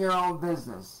 minding your own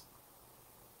business.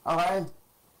 Alright?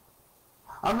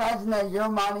 Imagine that you're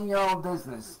minding your own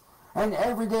business. And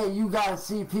every day you gotta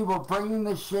see people bringing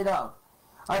this shit up.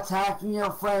 Attacking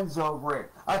your friends over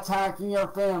it. Attacking your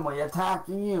family.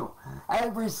 Attacking you.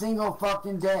 Every single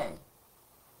fucking day.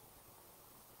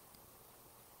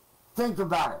 Think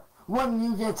about it. Wouldn't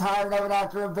you get tired of it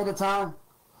after a bit of time?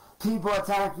 People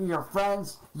attacking your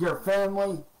friends, your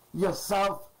family,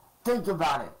 yourself. Think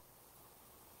about it.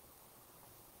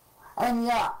 And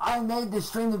yeah, I made this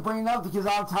stream to bring it up because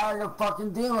I'm tired of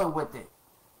fucking dealing with it.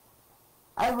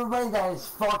 Everybody that is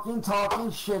fucking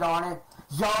talking shit on it,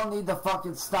 y'all need to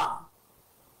fucking stop.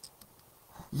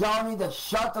 Y'all need to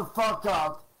shut the fuck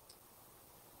up.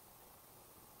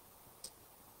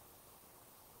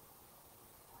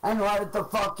 And let it the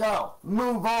fuck go.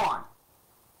 Move on.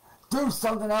 Do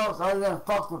something else other than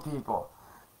fuck with people.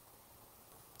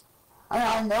 And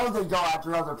I know they go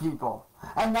after other people.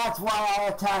 And that's why I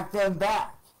attack them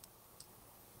back.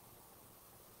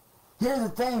 Here's the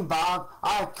thing, Bob.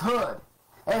 I could.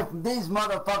 If these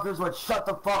motherfuckers would shut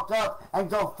the fuck up and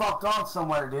go fuck off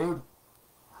somewhere, dude.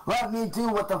 Let me do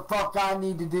what the fuck I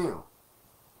need to do.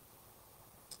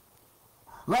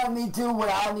 Let me do what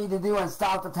I need to do and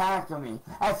stop attacking me.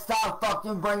 And stop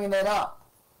fucking bringing it up.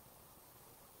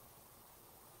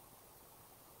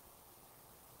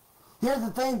 Here's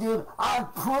the thing, dude.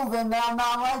 I've proven that I'm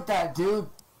not like that, dude.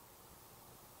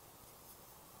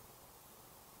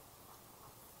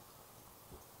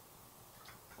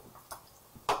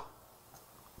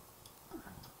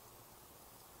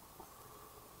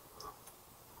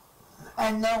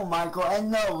 And no, Michael,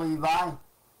 and no, Levi.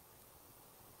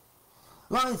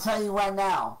 Let me tell you right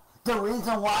now, the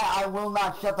reason why I will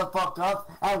not shut the fuck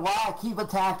up and why I keep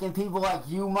attacking people like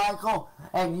you, Michael,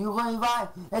 and you, Levi,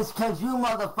 is because you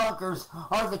motherfuckers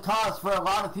are the cause for a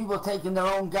lot of people taking their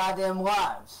own goddamn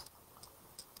lives.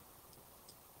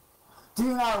 Do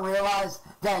you not realize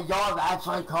that y'all have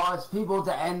actually caused people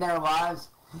to end their lives?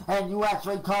 And you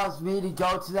actually caused me to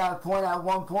go to that point at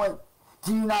one point?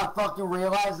 Do you not fucking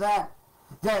realize that?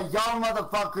 That y'all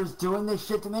motherfuckers doing this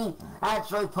shit to me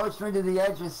actually pushed me to the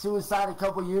edge of suicide a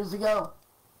couple years ago?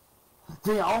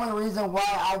 The only reason why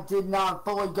I did not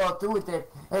fully go through with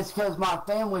it is because my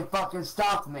family fucking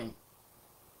stopped me.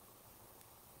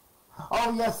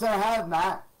 Oh yes, they have,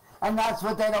 Matt. And that's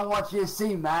what they don't want you to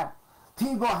see, Matt.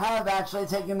 People have actually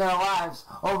taken their lives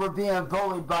over being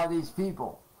bullied by these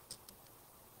people.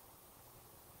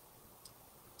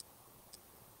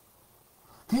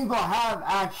 People have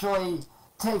actually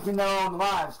taken their own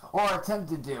lives, or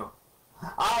attempted to.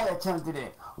 I attempted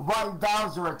it. White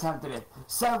Bowser attempted it.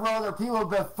 Several other people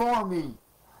before me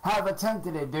have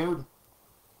attempted it, dude.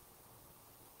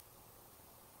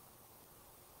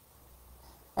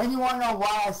 And you want to know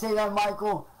why I say that,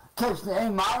 Michael? Because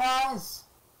in my eyes,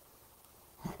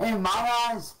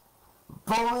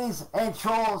 bullies and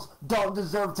trolls don't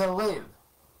deserve to live.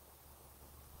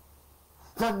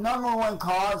 The number one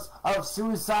cause of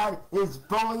suicide is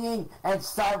bullying and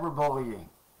cyberbullying.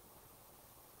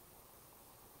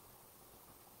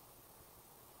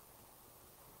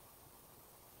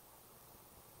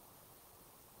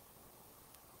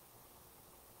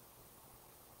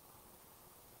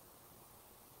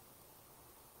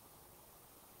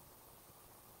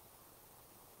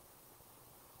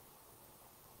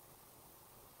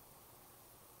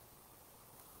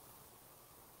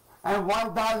 And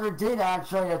White Bowser did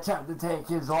actually attempt to take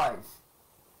his life.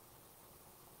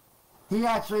 He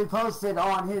actually posted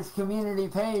on his community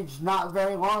page not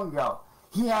very long ago.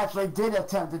 He actually did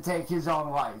attempt to take his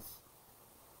own life.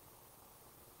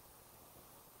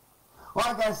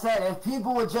 Like I said, if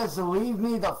people would just leave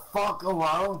me the fuck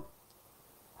alone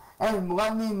and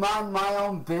let me mind my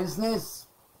own business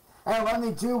and let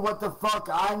me do what the fuck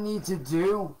I need to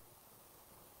do,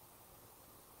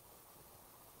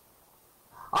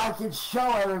 I could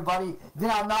show everybody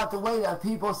that I'm not the way that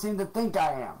people seem to think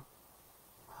I am.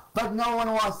 But no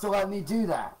one wants to let me do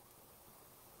that.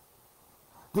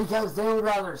 Because they would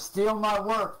rather steal my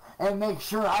work and make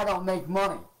sure I don't make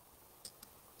money.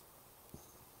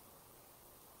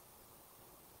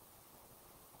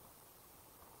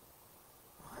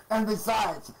 And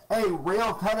besides, a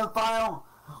real pedophile,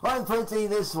 let me put it to you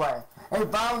this way.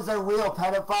 If I was a real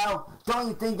pedophile, don't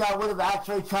you think I would have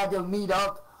actually tried to meet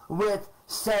up with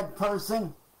said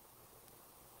person?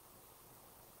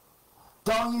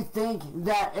 Don't you think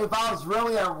that if I was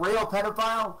really a real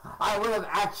pedophile, I would have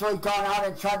actually gone out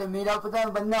and tried to meet up with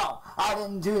them? But no, I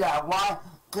didn't do that. Why?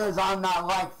 Because I'm not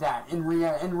like that. In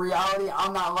reality,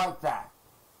 I'm not like that.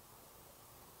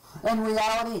 In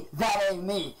reality, that ain't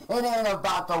me. It ain't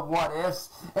about the what ifs.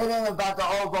 It ain't about the,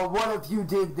 oh, but what if you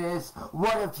did this?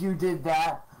 What if you did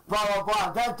that? Blah, blah,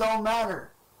 blah. That don't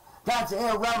matter. That's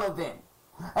irrelevant.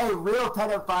 A real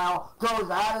pedophile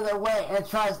goes out of their way and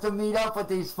tries to meet up with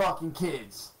these fucking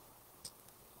kids.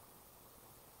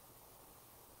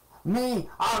 Me,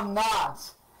 I'm not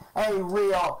a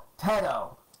real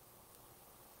pedo.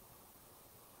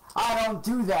 I don't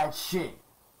do that shit.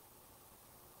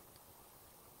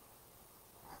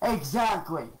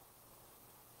 Exactly.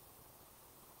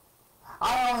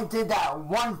 I only did that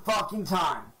one fucking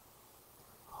time.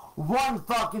 One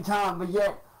fucking time, but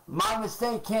yet my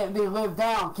mistake can't be lived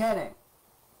down, can it?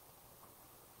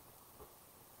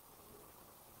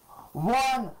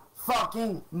 One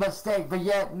fucking mistake, but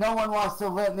yet no one wants to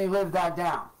let me live that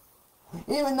down.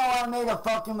 Even though I made a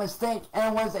fucking mistake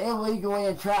and was illegally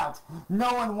entrapped,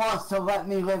 no one wants to let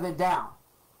me live it down.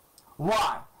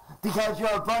 Why? Because you're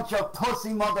a bunch of pussy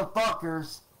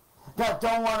motherfuckers that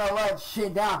don't want to let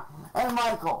shit down. And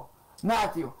Michael,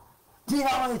 Matthew, do you know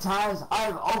how many times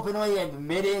I've openly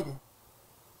admitted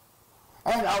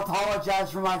and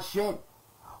apologized for my shit?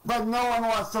 But no one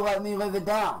wants to let me live it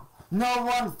down. No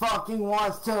one fucking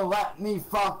wants to let me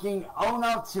fucking own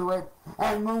up to it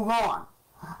and move on.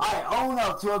 I own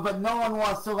up to it, but no one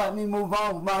wants to let me move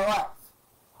on with my life.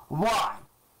 Why?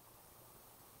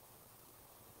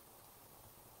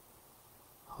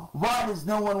 Why does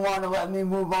no one want to let me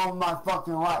move on with my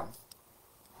fucking life?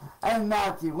 And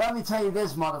Matthew, let me tell you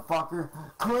this, motherfucker.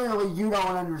 Clearly you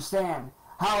don't understand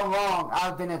how long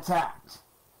I've been attacked.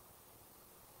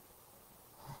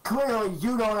 Clearly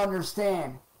you don't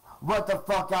understand what the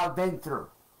fuck I've been through.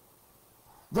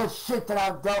 The shit that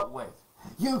I've dealt with.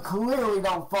 You clearly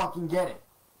don't fucking get it.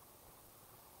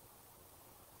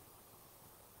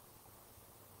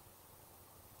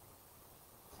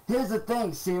 Here's the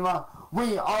thing, Seema.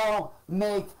 We all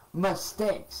make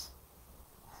mistakes.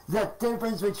 The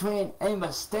difference between a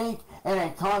mistake and a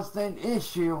constant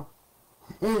issue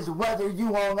is whether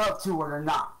you own up to it or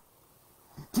not.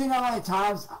 Do you know how many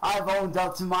times I've owned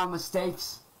up to my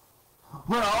mistakes?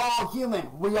 We're all human.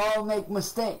 We all make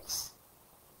mistakes.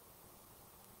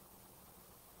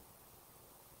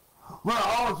 We're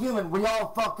all human. We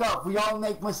all fuck up. We all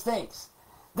make mistakes.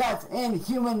 That's in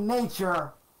human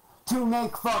nature to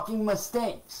make fucking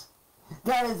mistakes.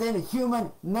 That is in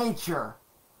human nature.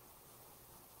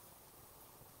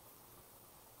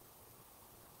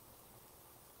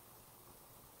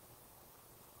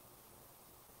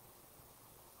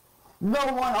 No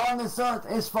one on this earth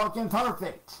is fucking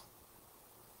perfect.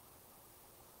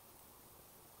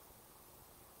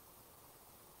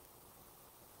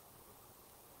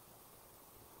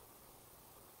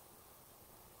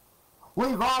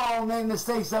 We've all made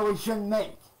mistakes that we shouldn't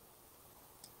make.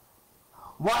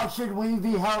 Why should we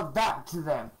be held back to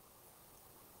them?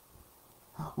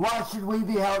 Why should we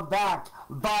be held back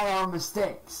by our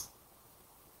mistakes?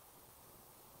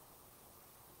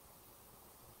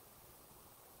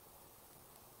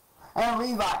 And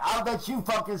Levi, I bet you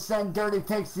fucking send dirty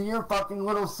pics to your fucking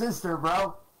little sister,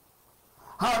 bro.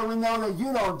 How do we know that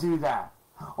you don't do that?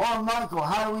 Or Michael,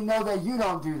 how do we know that you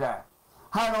don't do that?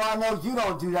 How do I know you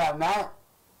don't do that, Matt?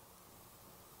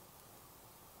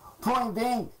 Point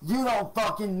being, you don't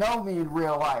fucking know me in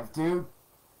real life, dude.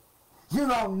 You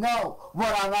don't know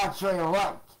what I'm actually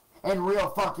like in real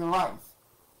fucking life.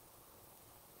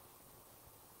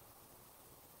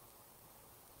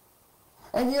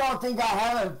 And you don't think I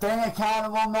haven't been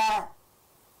accountable, Matt?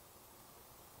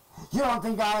 You don't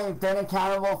think I ain't been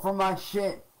accountable for my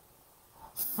shit?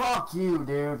 Fuck you,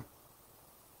 dude.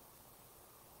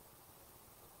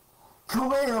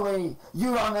 Clearly,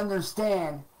 you don't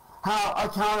understand how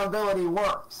accountability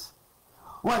works.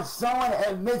 When someone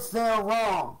admits they're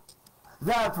wrong,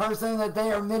 that person that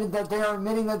they are admitting that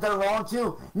they're wrong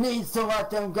to needs to let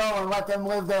them go and let them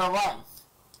live their life.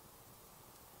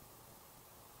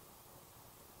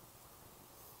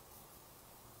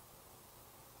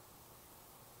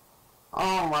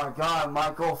 Oh my God,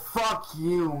 Michael. Fuck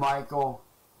you, Michael.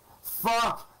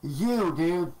 Fuck you,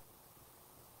 dude.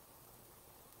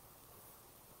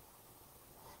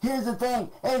 Here's the thing.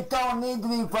 It don't need to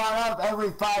be brought up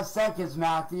every 5 seconds,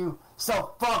 Matthew.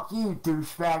 So fuck you,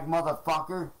 douchebag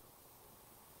motherfucker.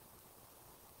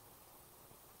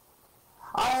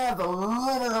 I have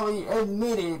literally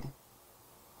admitted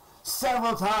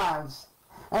several times,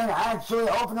 and actually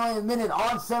openly admitted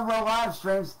on several live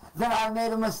streams, that I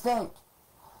made a mistake.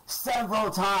 Several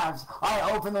times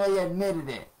I openly admitted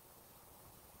it.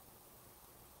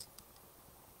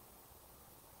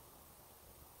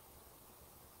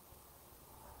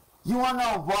 You want to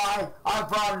know why I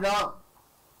brought it up?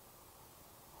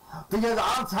 Because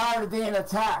I'm tired of being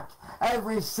attacked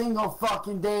every single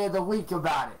fucking day of the week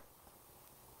about it.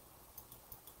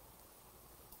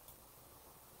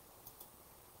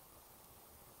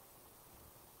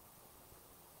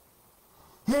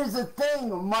 Here's the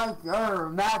thing,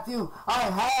 Matthew. I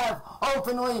have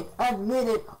openly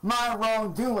admitted my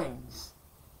wrongdoings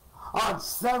on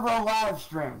several live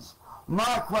streams.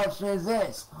 My question is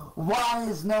this: why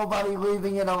is nobody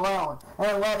leaving it alone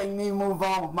and letting me move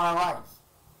on with my life?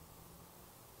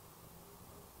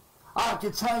 I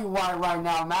can tell you why right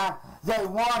now, Matt. They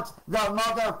want the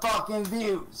motherfucking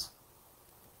views.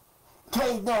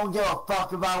 Kate don't give a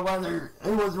fuck about whether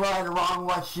it was right or wrong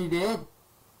what she did.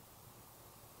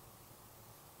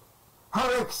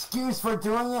 Her excuse for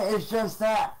doing it is just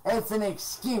that. It's an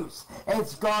excuse.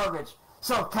 It's garbage.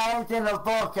 So cállate la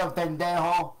boca,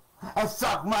 pendejo, and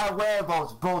suck my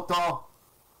huevos, puto.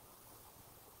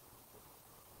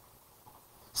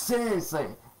 Seriously,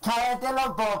 cállate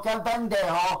la boca,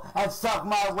 pendejo, and suck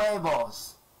my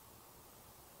huevos.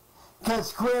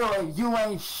 Cause clearly you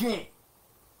ain't shit.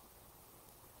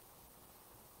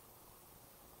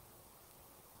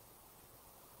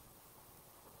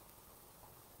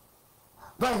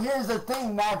 But here's the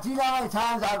thing, Matt. Do you know how many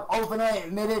times I've openly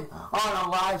admitted on a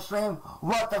live stream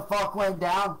what the fuck went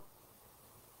down?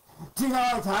 Do you know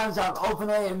how many times I've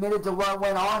openly admitted to what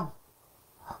went on?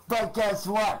 But guess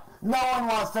what? No one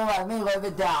wants to let me live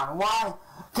it down. Why?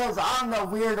 Because I'm the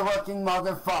weird-looking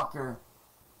motherfucker.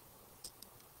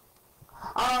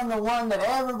 I'm the one that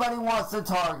everybody wants to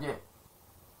target.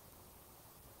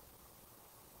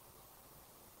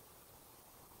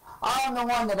 I'm the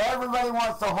one that everybody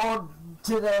wants to hold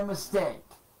to their mistake.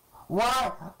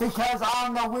 Why? Because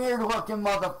I'm the weird-looking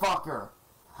motherfucker.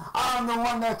 I'm the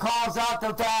one that calls out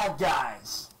the bad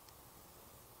guys.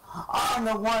 I'm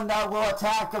the one that will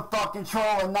attack a fucking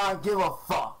troll and not give a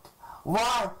fuck.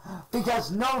 Why?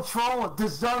 Because no troll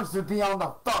deserves to be on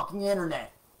the fucking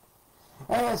internet.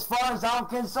 And as far as I'm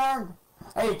concerned,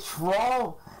 a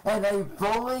troll and a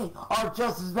bully are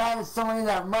just as bad as somebody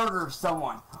that murders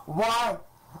someone. Why?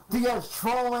 Because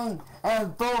trolling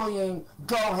and bullying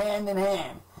go hand in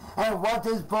hand. And what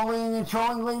does bullying and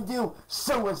trolling lead to?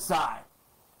 Suicide.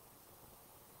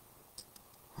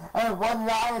 And what did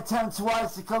I attempt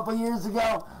twice a couple years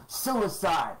ago?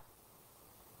 Suicide.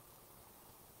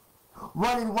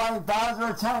 What did White Bowser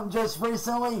attempt just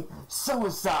recently?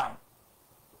 Suicide.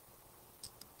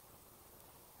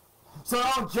 So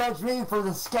don't judge me for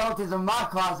the skeletons in my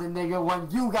closet, nigga, when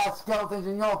you got skeletons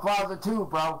in your closet too,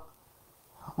 bro.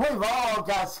 We've all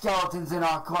got skeletons in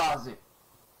our closet.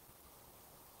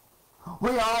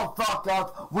 We all fuck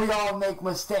up. We all make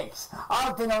mistakes.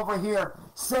 I've been over here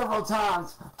several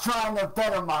times trying to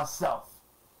better myself.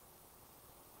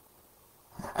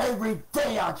 Every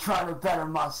day I try to better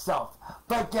myself.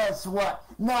 But guess what?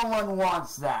 No one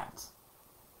wants that.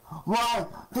 Why?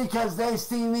 Because they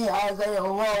see me as a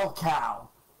lolcow.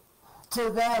 To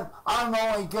them, I'm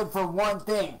only good for one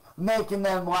thing, making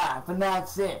them laugh, and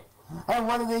that's it. And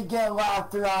what do they get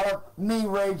laughter out of? Me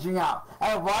raging out.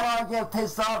 And why do I get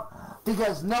pissed off?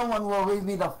 Because no one will leave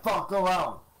me the fuck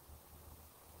alone.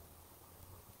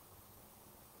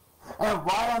 And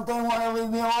why don't they want to leave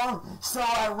me alone? So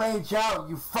I rage out,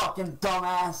 you fucking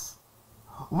dumbass.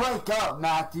 Wake up,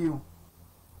 Matthew.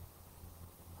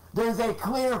 There's a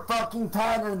clear fucking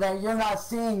pattern that you're not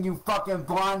seeing, you fucking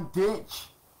blind bitch.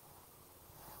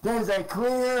 There's a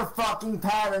clear fucking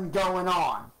pattern going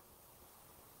on.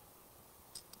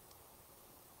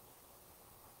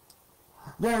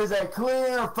 There's a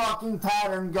clear fucking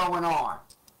pattern going on.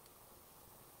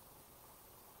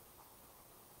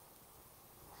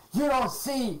 You don't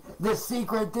see the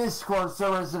secret Discord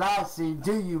servers that I see,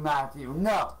 do you, Matthew?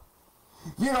 No.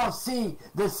 You don't see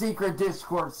the secret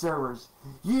Discord servers.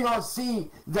 You don't see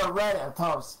the Reddit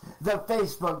posts, the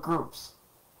Facebook groups.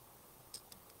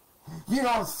 You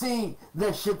don't see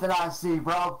the shit that I see,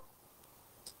 bro.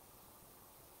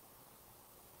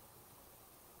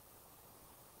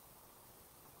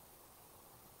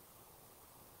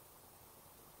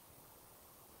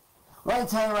 Let me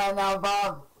tell you right now,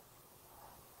 Bob.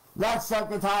 That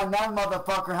second time, that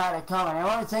motherfucker had it coming. And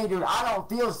let me tell you, dude, I don't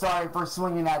feel sorry for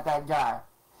swinging at that guy.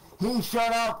 He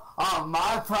showed up on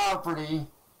my property.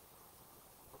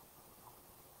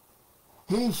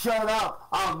 He showed up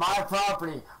on my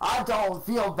property. I don't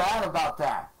feel bad about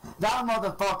that. That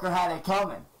motherfucker had it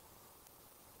coming.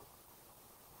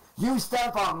 You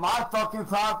step on my fucking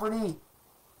property.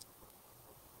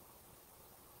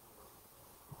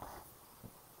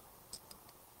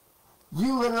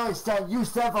 You literally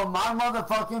step on my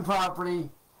motherfucking property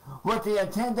with the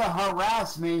intent to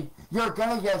harass me, you're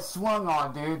gonna get swung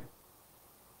on, dude.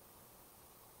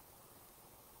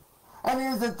 And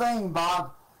here's the thing,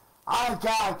 Bob. I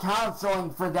got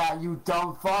counseling for that, you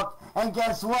dumb fuck. And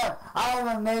guess what? I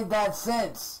haven't made that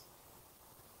since.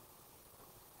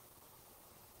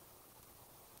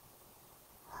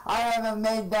 I haven't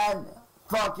made that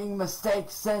fucking mistake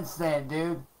since then,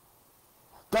 dude.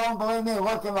 Don't believe me?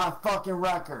 Look at my fucking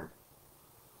record.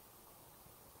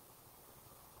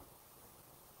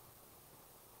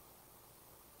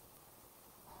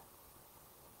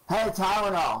 Hey,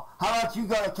 Tylenol, how about you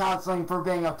go to counseling for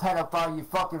being a pedophile, you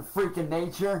fucking freak of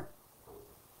nature?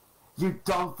 You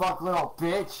dumb fuck little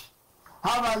bitch.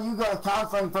 How about you go to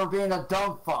counseling for being a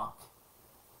dumb fuck?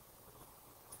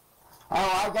 And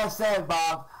like I said,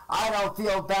 Bob, I don't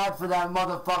feel bad for that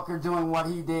motherfucker doing what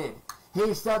he did.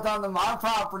 He stepped onto my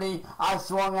property, I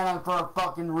swung at him for a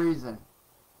fucking reason.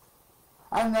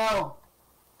 I know.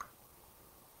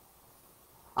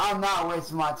 I'm not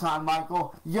wasting my time,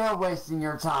 Michael. You're wasting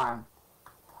your time.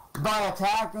 By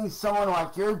attacking someone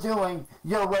like you're doing,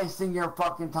 you're wasting your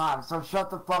fucking time. So shut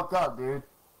the fuck up, dude.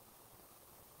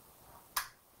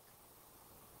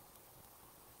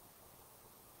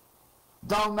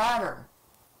 Don't matter.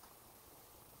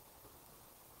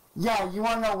 Yeah, you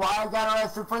want to know why I got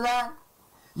arrested for that?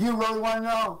 You really want to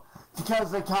know? Because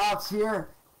the cops here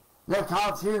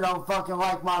don't fucking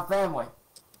like my family.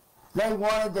 They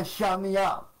wanted to shut me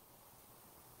up.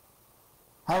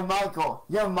 Hey, Michael,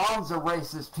 your mom's a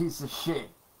racist piece of shit.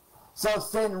 So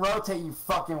sit and rotate, you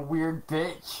fucking weird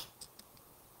bitch.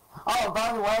 Oh,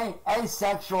 by the way,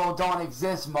 asexual don't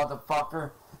exist,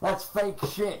 motherfucker. That's fake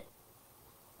shit.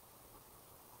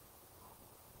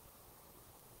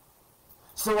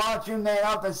 So why don't you man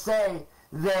up and say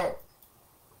that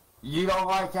you don't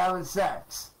like having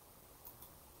sex?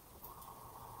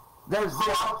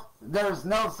 There's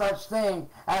no such thing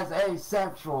as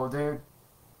asexual, dude.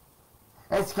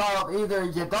 It's called either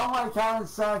you don't like having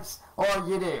sex or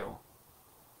you do.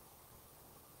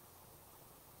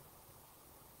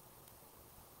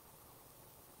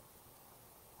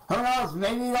 Who knows?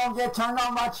 Maybe you don't get turned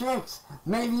on by chicks.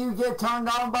 Maybe you get turned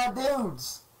on by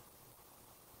dudes.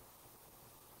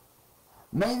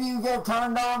 Maybe you get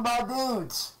turned on by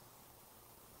dudes.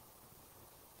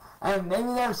 And maybe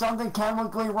there's something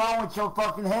chemically wrong with your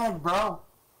fucking head, bro.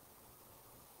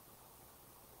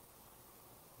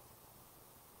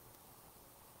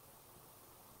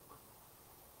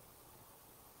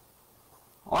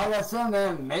 Like I said,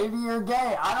 man, maybe you're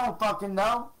gay. I don't fucking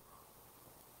know.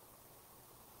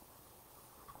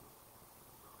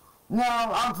 No,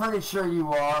 I'm pretty sure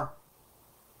you are.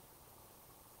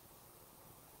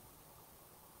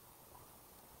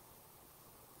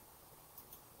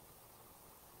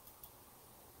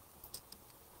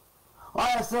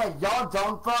 Like I said, y'all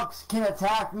dumb fucks can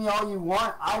attack me all you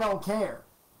want. I don't care.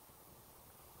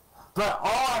 But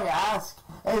all I ask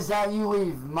is that you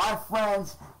leave my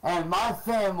friends and my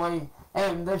family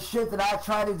and the shit that I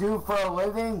try to do for a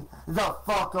living the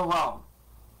fuck alone.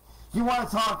 You want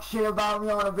to talk shit about me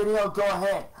on a video? Go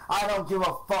ahead. I don't give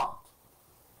a fuck.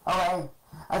 Okay?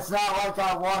 It's not like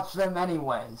I watch them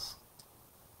anyways.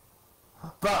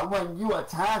 But when you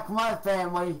attack my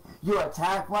family, you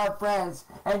attack my friends,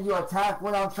 and you attack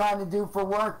what I'm trying to do for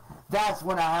work, that's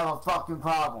when I have a fucking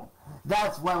problem.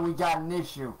 That's when we got an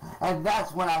issue. And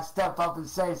that's when I step up and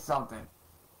say something.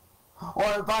 Or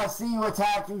if I see you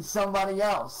attacking somebody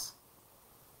else,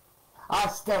 I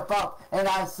step up and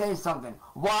I say something.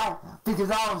 Why?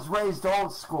 Because I was raised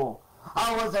old school.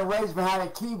 I wasn't raised behind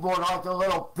a keyboard like a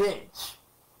little bitch.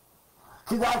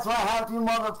 Because that's what half you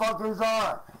motherfuckers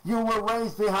are. You were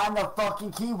raised behind the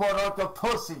fucking keyboard like a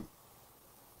pussy.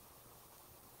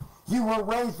 You were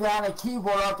raised behind a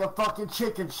keyboard like a fucking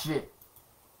chicken shit.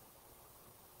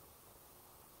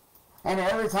 And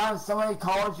every time somebody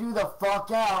calls you the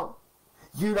fuck out,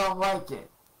 you don't like it.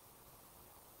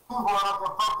 You are like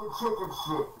a fucking chicken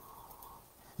shit.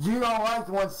 You don't like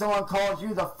it when someone calls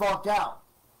you the fuck out.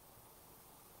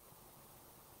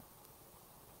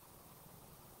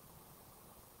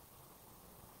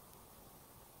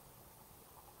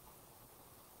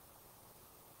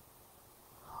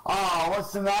 Oh,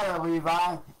 what's the matter,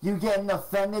 Levi? You getting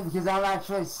offended because I'm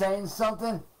actually saying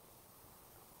something?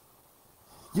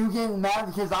 You getting mad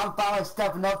because I'm finally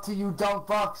stepping up to you dumb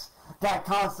fucks that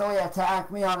constantly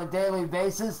attack me on a daily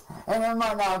basis? And it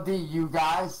might not be you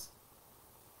guys.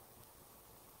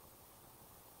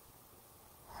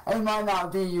 It might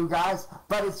not be you guys,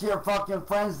 but it's your fucking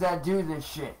friends that do this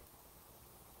shit.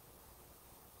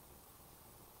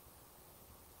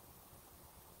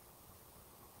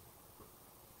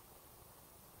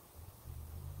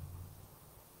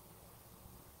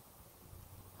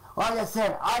 Like I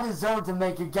said, I deserve to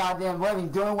make a goddamn living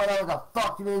doing whatever the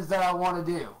fuck it is that I want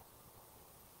to do.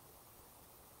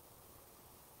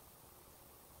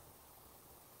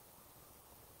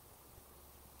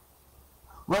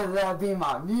 Whether that be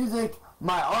my music,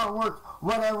 my artwork,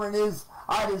 whatever it is,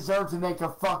 I deserve to make a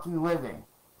fucking living.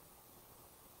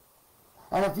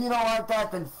 And if you don't like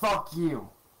that, then fuck you.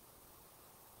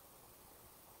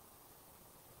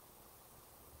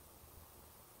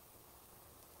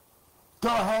 Go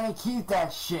ahead and keep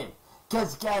that shit.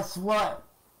 Because guess what?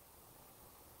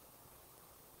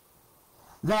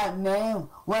 That name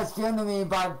was given to me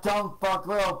by dumb fuck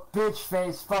little bitch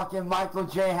face fucking Michael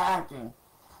J. Hacking.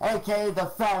 AKA the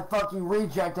fat fucking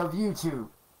reject of YouTube.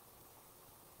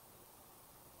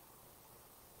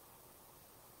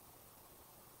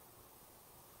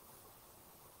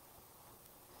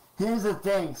 Here's the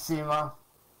thing, Seema.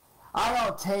 I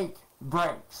don't take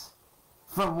breaks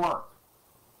from work.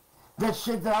 The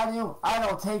shit that I do, I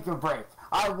don't take a break.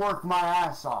 I work my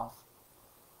ass off.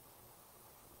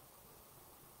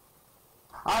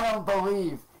 I don't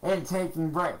believe in taking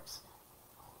breaks.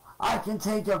 I can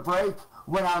take a break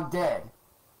when I'm dead.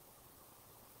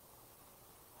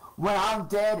 When I'm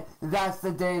dead, that's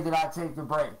the day that I take a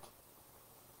break.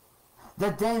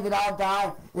 The day that I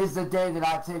die is the day that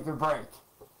I take a break.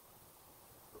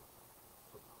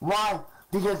 Why?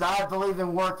 Because I believe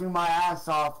in working my ass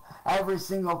off every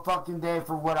single fucking day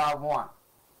for what I want.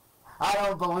 I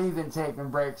don't believe in taking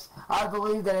breaks. I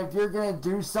believe that if you're gonna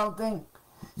do something,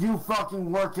 you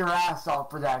fucking work your ass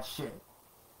off for that shit.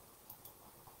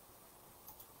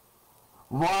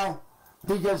 Why?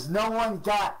 Because no one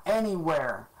got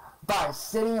anywhere by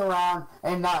sitting around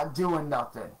and not doing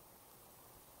nothing.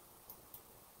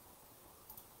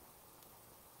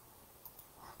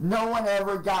 No one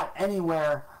ever got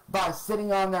anywhere by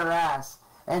sitting on their ass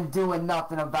and doing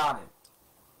nothing about it.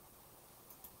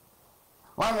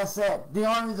 Like I said, the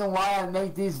only reason why I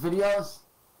make these videos,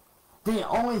 the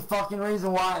only fucking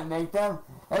reason why I make them,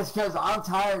 is because I'm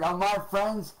tired of my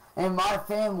friends and my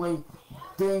family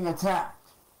being attacked.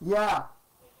 Yeah.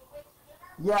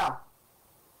 Yeah.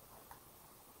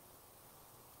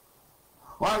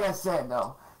 Like I said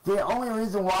though, the only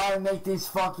reason why I make these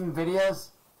fucking videos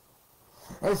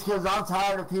it's because I'm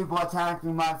tired of people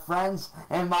attacking my friends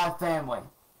and my family.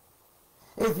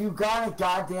 If you got a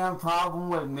goddamn problem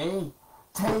with me,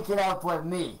 take it up with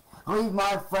me. Leave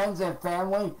my friends and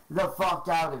family the fuck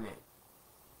out of it.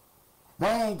 They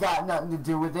ain't got nothing to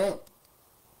do with it.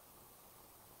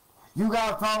 You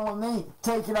got a problem with me?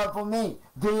 Take it up with me.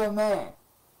 Be a man.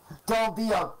 Don't be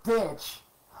a bitch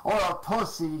or a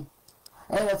pussy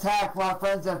and attack my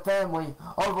friends and family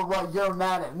over what you're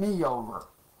mad at me over.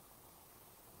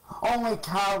 Only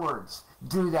cowards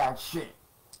do that shit.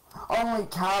 Only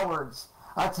cowards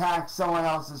attack someone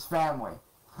else's family.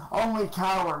 Only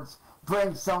cowards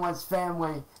bring someone's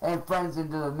family and friends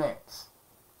into the mix.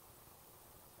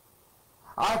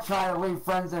 I try to leave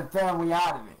friends and family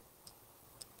out of it.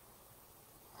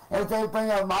 If they bring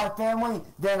up my family,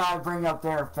 then I bring up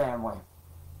their family.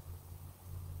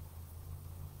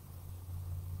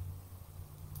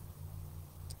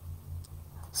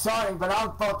 Sorry, but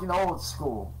I'm fucking old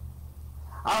school.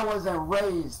 I wasn't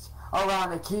raised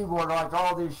around a keyboard like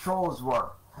all these trolls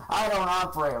were. I don't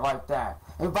operate like that.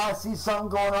 If I see something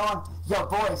going on, your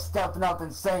boy's stepping up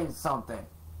and saying something.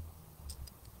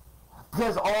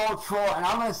 Because all trolls, and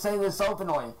I'm going to say this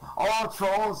openly, all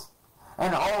trolls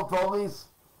And all bullies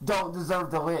don't deserve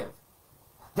to live.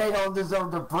 They don't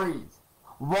deserve to breathe.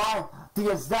 Why?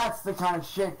 Because that's the kind of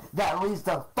shit that leads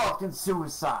to fucking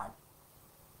suicide.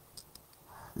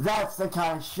 That's the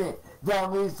kind of shit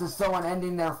that leads to someone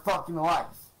ending their fucking life.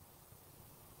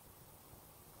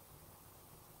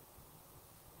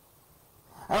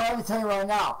 And let me tell you right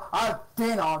now, I've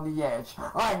been on the edge.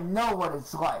 I know what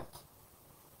it's like.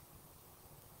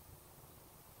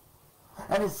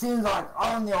 And it seems like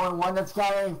I'm the only one that's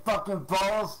got any fucking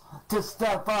balls to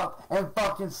step up and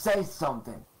fucking say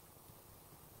something.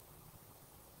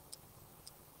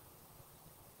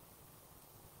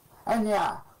 And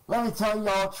yeah, let me tell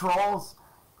y'all trolls,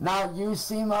 not you,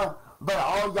 Seema, but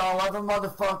all y'all other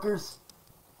motherfuckers.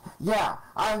 Yeah,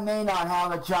 I may not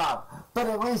have a job, but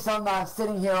at least I'm not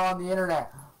sitting here on the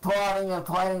internet plotting and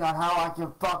planning on how I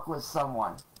can fuck with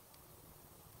someone.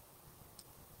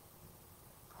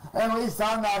 At least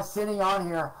I'm not sitting on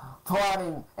here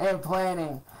plotting and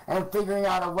planning and figuring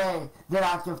out a way that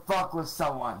I can fuck with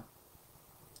someone.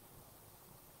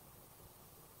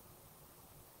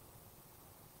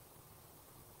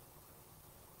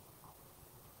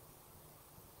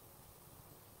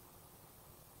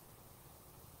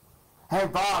 Hey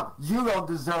Bob, you don't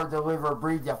deserve to live or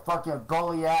breathe, you fucking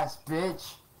bully ass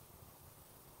bitch.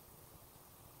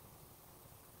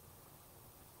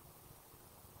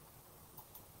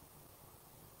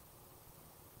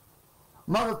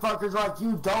 Motherfuckers like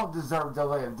you don't deserve to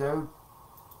live, dude.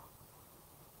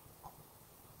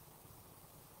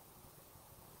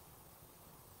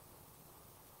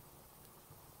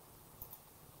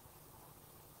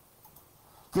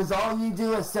 Because all you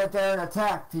do is sit there and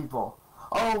attack people.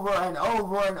 Over and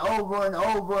over and over and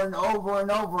over and over and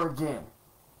over again.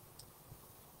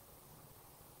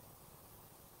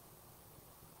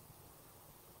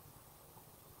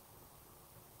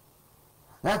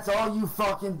 That's all you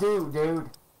fucking do, dude.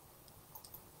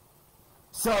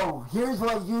 So, here's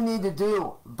what you need to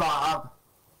do, Bob.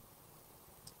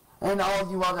 And all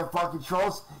you other fucking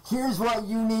trolls. Here's what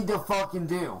you need to fucking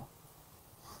do.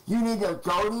 You need to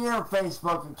go to your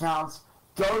Facebook accounts,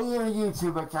 go to your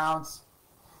YouTube accounts,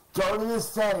 go to the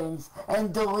settings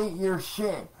and delete your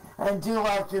shit. And do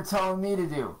like you're telling me to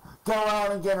do. Go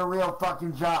out and get a real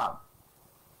fucking job.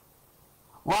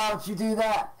 Why don't you do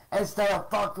that instead of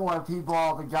fucking with people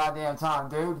all the goddamn time,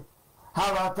 dude?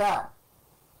 How about that?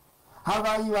 How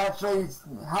about you actually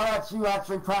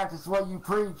practice what you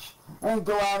preach and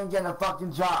go out and get a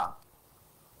fucking job?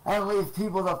 And leave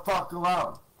people the fuck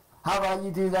alone. How about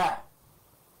you do that?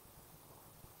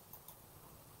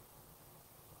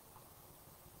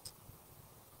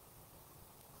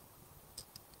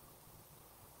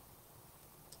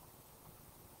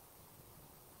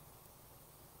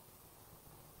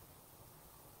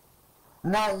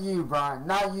 Not you, Brian.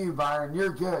 Not you, Byron. You're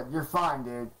good. You're fine,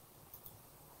 dude.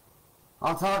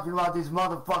 I'm talking about these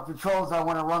motherfucking trolls that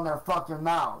want to run their fucking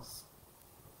mouths.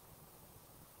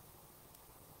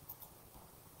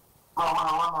 They want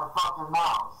to run their fucking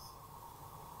mouths.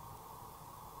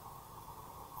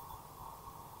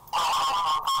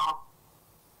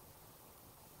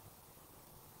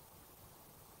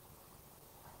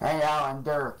 Hey, Alan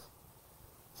Dirk.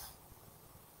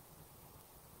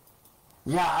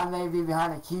 Yeah, I may be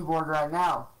behind a keyboard right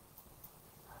now.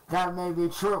 That may be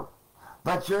true.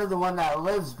 But you're the one that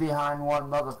lives behind one,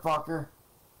 motherfucker.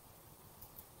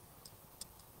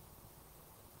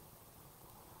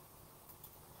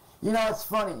 You know, it's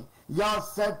funny. Y'all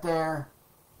sit there.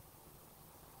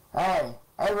 Hey,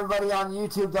 everybody on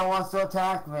YouTube that wants to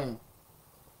attack me.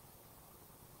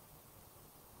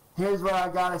 Here's what I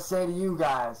gotta say to you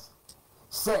guys.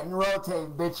 Sit and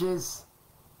rotate, bitches.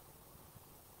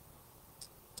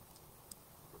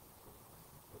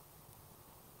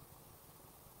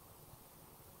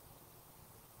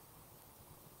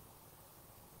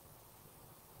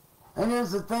 And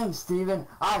here's the thing, Steven,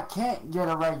 I can't get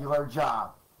a regular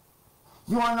job.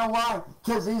 You wanna know why?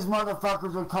 Because these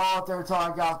motherfuckers would call out there until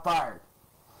I got fired.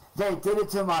 They did it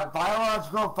to my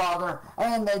biological father,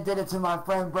 and they did it to my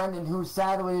friend Brendan, who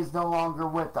sadly is no longer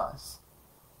with us.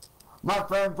 My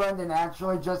friend Brendan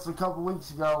actually, just a couple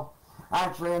weeks ago,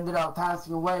 actually ended up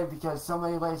passing away because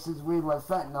somebody laced his weed with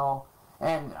fentanyl,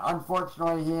 and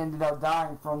unfortunately he ended up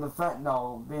dying from the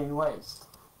fentanyl being laced.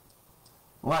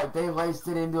 Like, they laced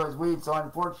it into his weed, so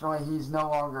unfortunately he's no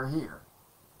longer here.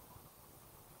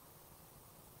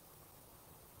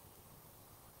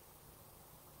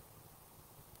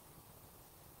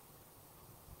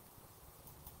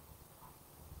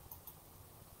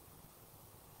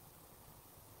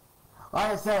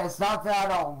 Like I said, it's not that I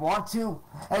don't want to,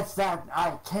 it's that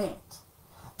I can't.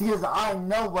 Because I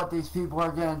know what these people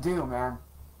are going to do, man.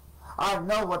 I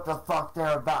know what the fuck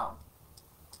they're about.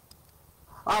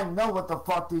 I know what the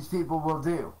fuck these people will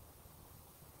do.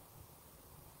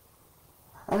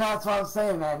 And that's what I'm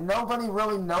saying, man. Nobody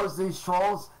really knows these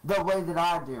trolls the way that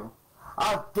I do.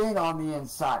 I've been on the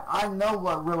inside. I know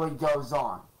what really goes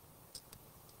on.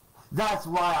 That's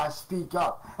why I speak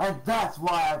up. And that's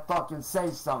why I fucking say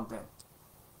something.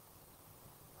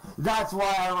 That's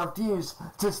why I refuse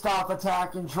to stop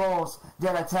attacking trolls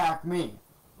that attack me.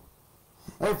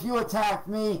 If you attack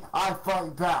me, I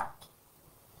fight back.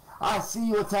 I see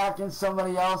you attacking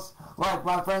somebody else, like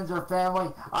my friends or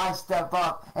family, I step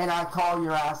up and I call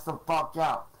your ass the fuck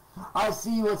out. I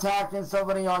see you attacking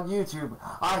somebody on YouTube,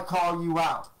 I call you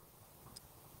out.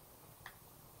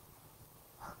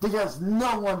 Because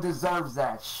no one deserves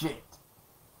that shit.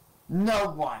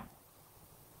 No one.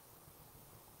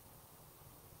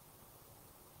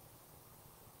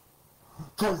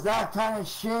 Because that kind of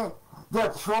shit,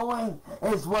 the trolling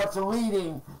is what's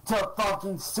leading to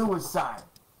fucking suicide.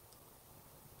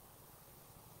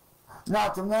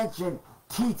 Not to mention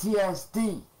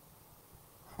PTSD.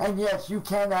 And yes, you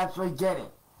can actually get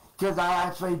it. Because I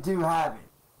actually do have it.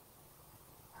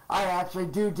 I actually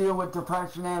do deal with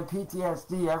depression and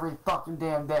PTSD every fucking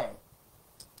damn day.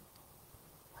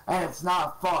 And it's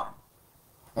not fun.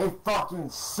 It fucking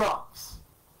sucks.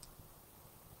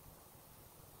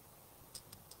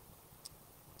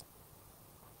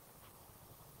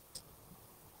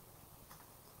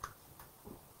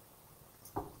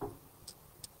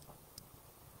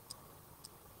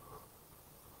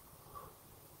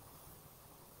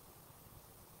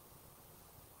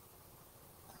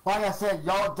 Like I said,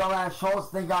 y'all dumbass trolls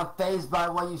think I'm fazed by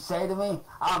what you say to me.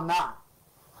 I'm not.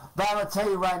 But I'm gonna tell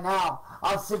you right now,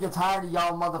 I'm sick and tired of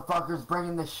y'all motherfuckers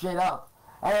bringing this shit up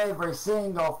every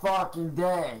single fucking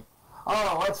day.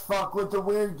 Oh, let's fuck with the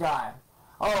weird guy.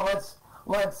 Oh,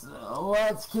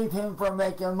 let's keep him from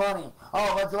making money.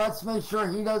 Oh, let's make sure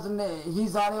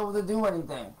he's not able to do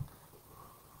anything.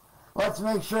 Let's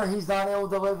make sure he's not able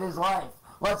to live his life.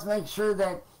 Let's make sure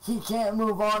that he can't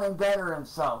move on and better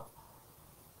himself.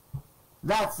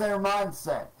 That's their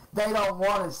mindset. They don't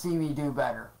want to see me do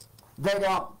better. They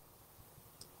don't.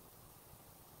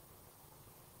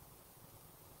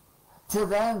 To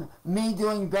them, me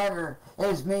doing better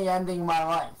is me ending my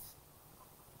life.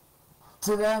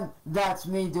 To them, that's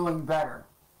me doing better.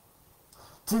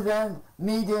 To them,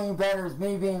 me doing better is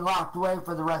me being locked away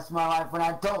for the rest of my life when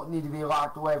I don't need to be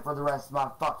locked away for the rest of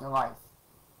my fucking life.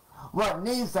 What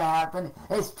needs to happen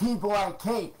is people like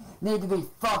Kate need to be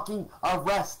fucking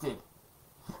arrested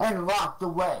and locked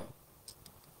away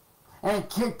and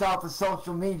kicked off of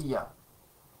social media.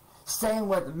 Same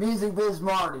with Music Biz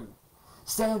Marty.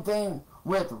 Same thing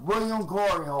with William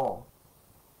Gloryhole.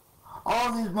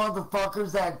 All these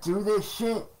motherfuckers that do this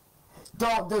shit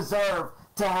don't deserve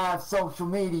to have social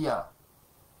media.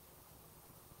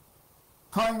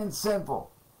 Plain and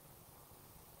simple.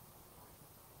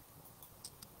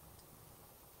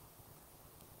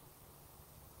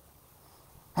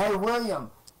 Hey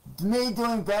William, me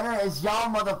doing better is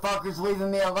y'all motherfuckers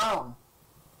leaving me alone.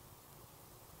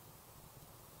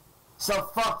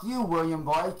 So fuck you, William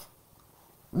Blake.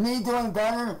 Me doing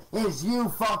better is you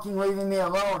fucking leaving me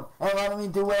alone and letting me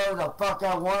do whatever the fuck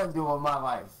I want to do with my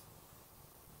life.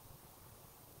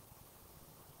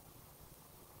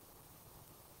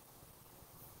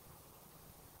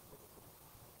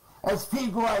 It's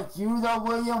people like you though,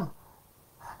 William.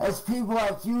 It's people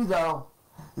like you though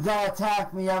that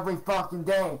attack me every fucking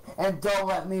day and don't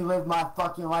let me live my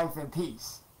fucking life in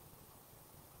peace.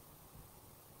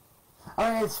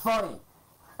 I mean, it's funny.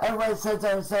 Everybody sits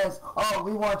there and says, oh,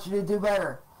 we want you to do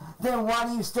better. Then why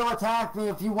do you still attack me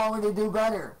if you want me to do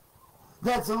better?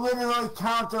 That's literally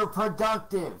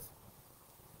counterproductive.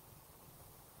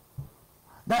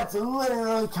 That's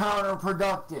literally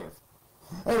counterproductive.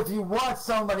 If you want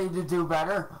somebody to do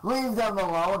better, leave them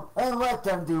alone and let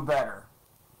them do better.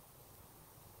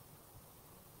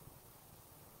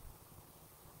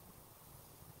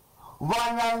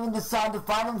 Why not even decide to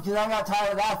fight him? Because I got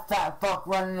tired of that fat fuck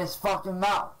running his fucking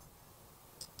mouth.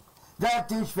 That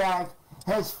douchebag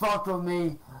has fucked with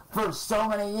me for so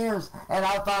many years, and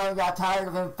I finally got tired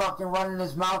of him fucking running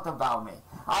his mouth about me.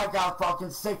 I got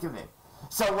fucking sick of it.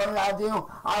 So what did I do?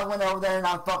 I went over there and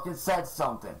I fucking said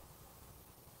something.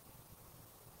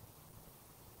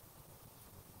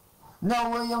 No,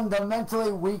 William, the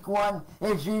mentally weak one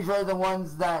is usually the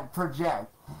ones that project.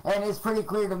 And it's pretty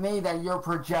clear to me that you're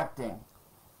projecting.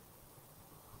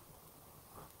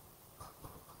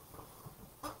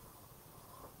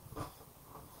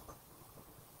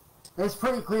 It's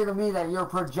pretty clear to me that you're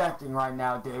projecting right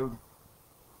now, dude.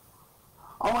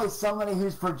 Only somebody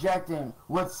who's projecting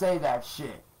would say that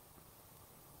shit.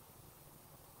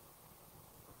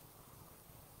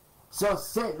 So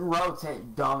sit and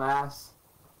rotate, dumbass.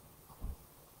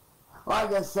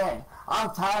 Like I said, I'm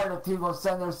tired of people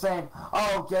sitting there saying,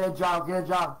 oh, get a job, get a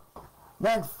job.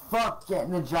 Then fuck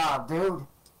getting a job, dude.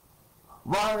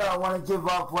 Why do I want to give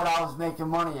up what I was making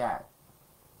money at?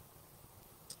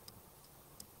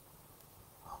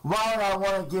 Why would I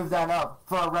want to give that up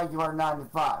for a regular 9 to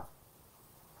 5?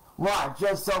 Why?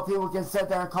 Just so people can sit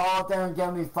there and call out there and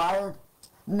get me fired?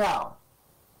 No.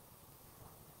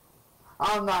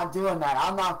 I'm not doing that.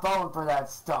 I'm not falling for that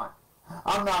stunt.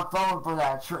 I'm not falling for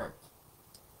that trick.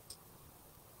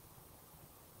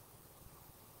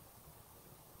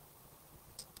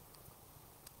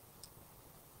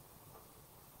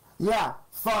 Yeah,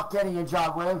 fuck getting a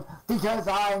job, William, because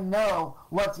I know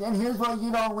what's... And here's what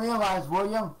you don't realize,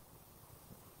 William.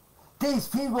 These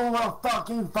people will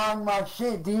fucking find my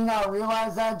shit. Do you not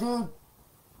realize that, dude?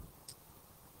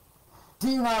 Do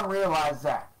you not realize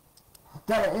that?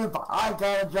 That if I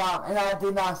got a job and I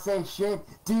did not say shit,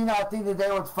 do you not think that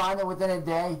they would find it within a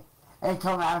day and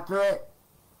come after it?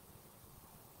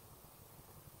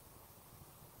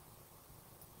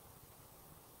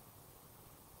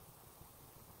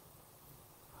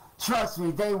 Trust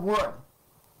me, they would.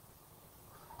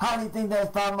 How do you think they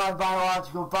found my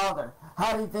biological father?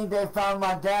 How do you think they found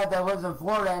my dad that lives in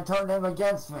Florida and turned him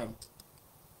against me?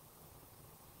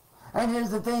 And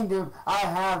here's the thing, dude. I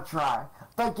have tried.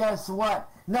 But guess what?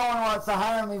 No one wants to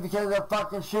hire me because of the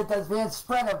fucking shit that's being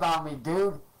spread about me,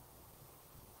 dude.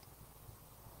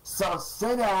 So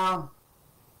sit down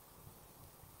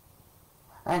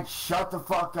and shut the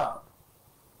fuck up.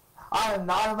 I am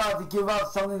not about to give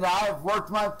up something that I have worked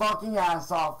my fucking ass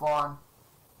off on.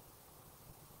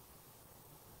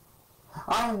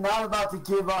 I am not about to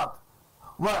give up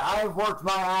what I have worked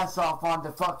my ass off on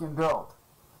to fucking build.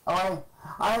 Alright?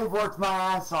 I have worked my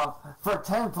ass off for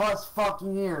 10 plus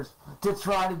fucking years to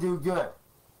try to do good.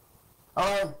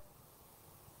 Alright?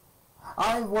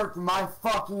 I have worked my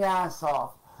fucking ass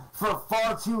off for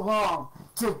far too long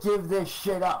to give this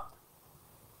shit up.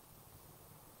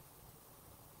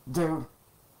 Dude.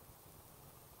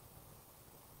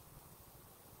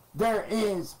 There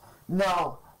is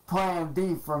no plan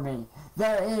B for me.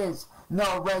 There is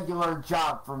no regular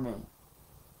job for me.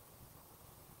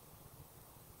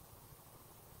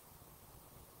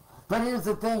 But here's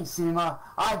the thing, Seema.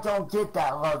 I don't get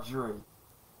that luxury.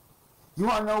 You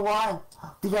wanna know why?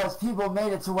 Because people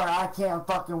made it to where I can't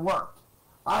fucking work.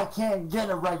 I can't get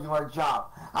a regular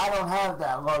job. I don't have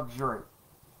that luxury.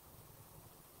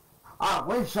 I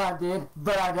wish I did,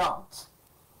 but I don't.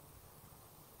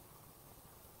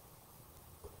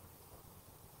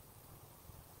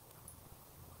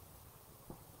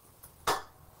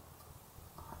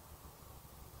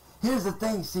 Here's the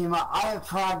thing, Seema. I have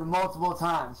tried multiple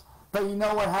times. But you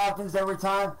know what happens every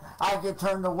time? I get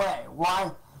turned away. Why?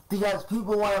 Because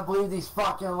people want to believe these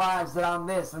fucking lies that I'm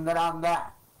this and that I'm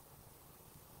that.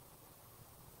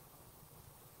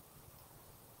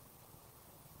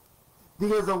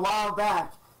 Because a while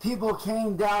back, people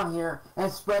came down here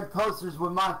and spread posters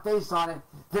with my face on it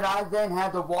that I then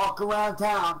had to walk around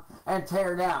town and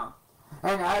tear down.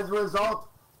 And as a result,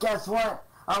 guess what?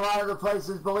 A lot of the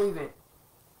places believe it.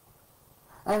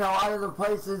 And a lot of the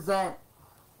places that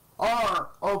are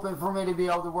open for me to be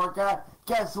able to work at,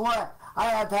 guess what? I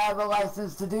have to have a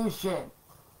license to do shit.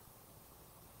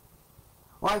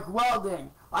 Like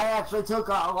welding. I actually took,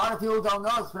 a lot of people don't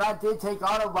know this, but I did take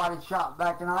auto body shop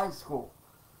back in high school.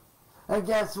 And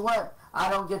guess what?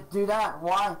 I don't get to do that.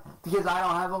 Why? Because I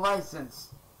don't have a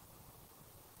license.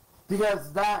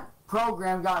 Because that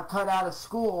program got cut out of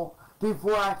school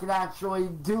before I could actually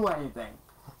do anything.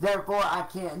 Therefore, I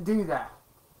can't do that.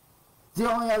 The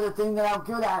only other thing that I'm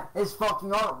good at is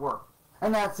fucking artwork.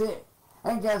 And that's it.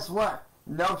 And guess what?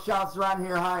 No shops around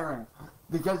here hiring.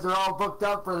 Because they're all booked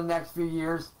up for the next few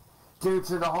years due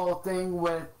to the whole thing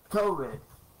with COVID.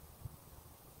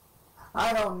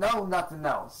 I don't know nothing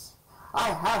else.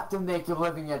 I have to make a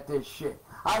living at this shit.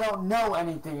 I don't know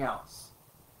anything else.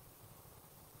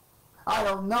 I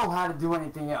don't know how to do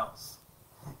anything else.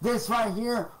 This right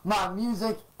here, my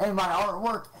music and my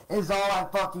artwork, is all I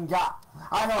fucking got.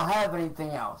 I don't have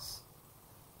anything else.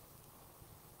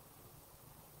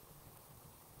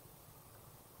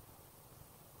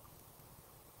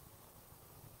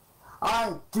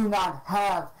 I do not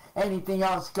have anything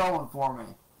else going for me.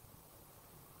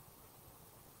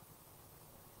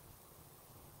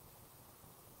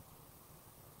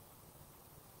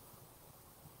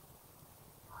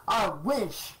 I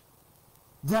wish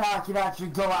that I could actually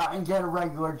go out and get a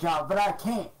regular job, but I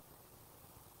can't.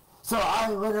 So I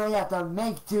literally have to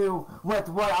make do with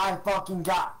what I fucking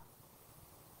got.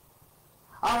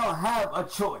 I don't have a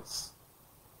choice.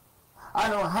 I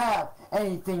don't have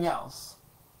anything else.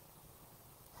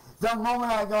 The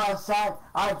moment I go outside,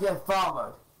 I get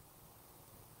followed.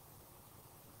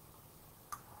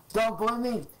 Don't believe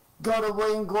me? Go to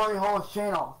William Glory Hole's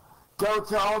channel. Go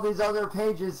to all these other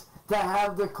pages that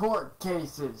have the court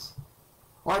cases.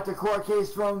 Like the court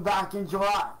case from back in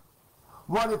July.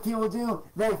 What did people do?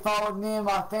 They followed me and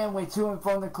my family to and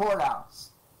from the courthouse.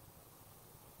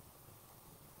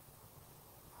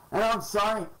 And I'm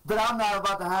sorry, but I'm not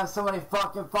about to have somebody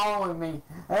fucking following me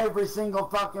every single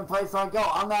fucking place I go.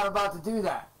 I'm not about to do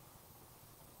that.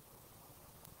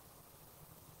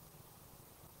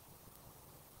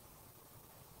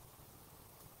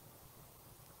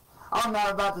 I'm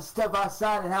not about to step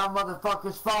outside and have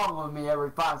motherfuckers following me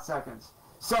every 5 seconds.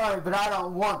 Sorry, but I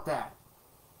don't want that.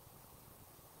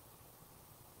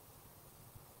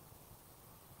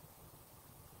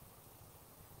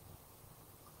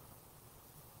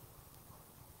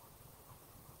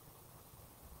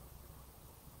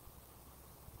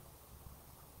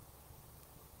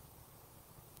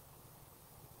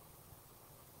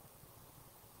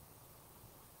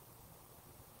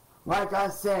 Like I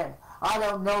said, I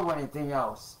don't know anything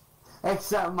else.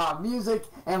 Except my music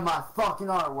and my fucking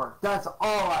artwork. That's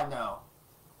all I know.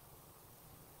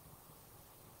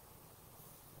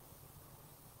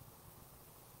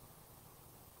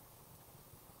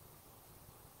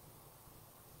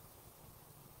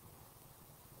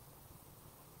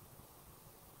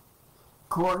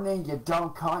 Courtney, you dumb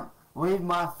cunt. Leave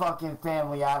my fucking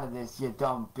family out of this, you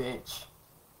dumb bitch.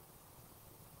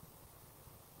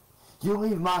 You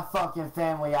leave my fucking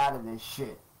family out of this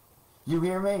shit. You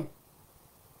hear me?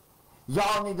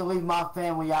 Y'all need to leave my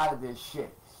family out of this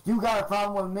shit. You got a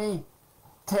problem with me?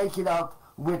 Take it up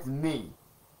with me.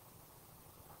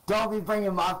 Don't be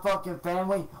bringing my fucking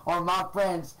family or my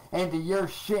friends into your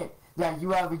shit that you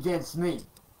have against me.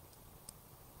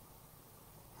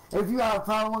 If you got a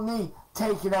problem with me,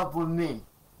 take it up with me.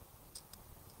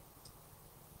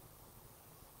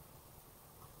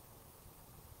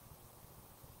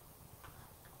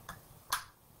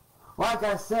 Like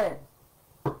I said,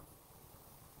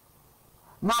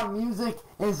 my music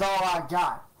is all I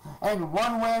got. And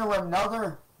one way or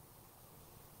another,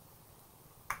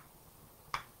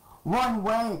 one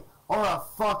way or a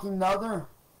fucking another,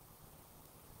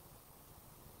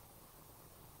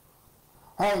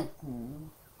 hey,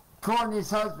 Courtney's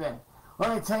husband,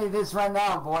 let me tell you this right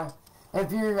now, boy.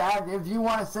 If you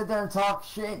want to sit there and talk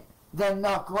shit, then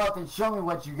knuckle up and show me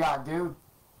what you got, dude.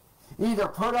 Either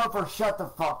put up or shut the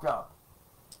fuck up.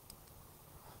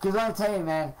 Because I tell you,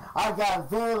 man, I got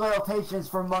very little patience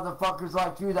for motherfuckers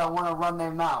like you that want to run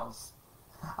their mouths.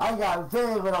 I got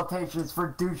very little patience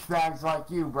for douchebags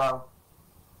like you, bro.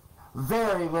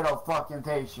 Very little fucking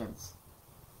patience.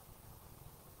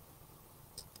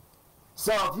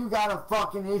 So if you got a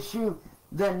fucking issue,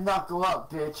 then knuckle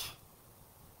up, bitch.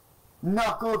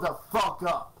 Knuckle the fuck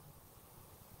up.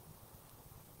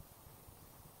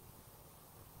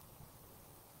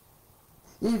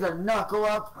 Either knuckle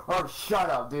up or shut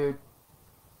up, dude.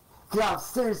 Cause I've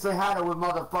seriously had it with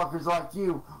motherfuckers like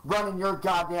you running your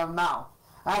goddamn mouth.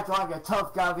 Acting like a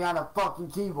tough guy behind a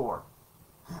fucking keyboard.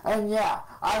 And yeah,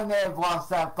 I may have lost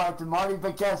that fight to Marty,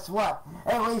 but guess what?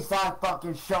 At least I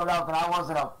fucking showed up and I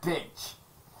wasn't a bitch.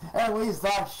 At least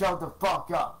I showed the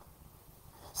fuck up.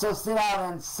 So sit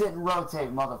down and sit and rotate,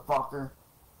 motherfucker.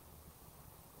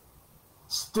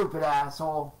 Stupid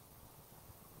asshole.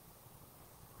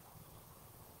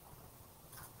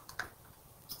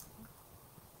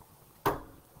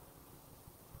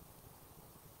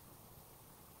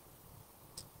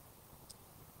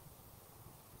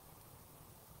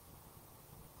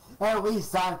 At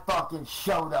least I fucking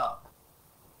showed up.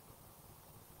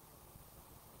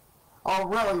 Oh,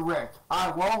 really, Rick? I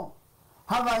won't?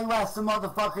 How about you ask the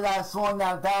motherfucker that I swung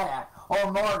that bat at?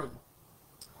 Or Marty?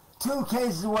 2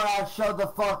 cases where I showed the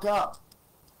fuck up.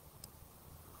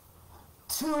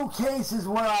 2 cases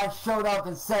where I showed up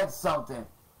and said something.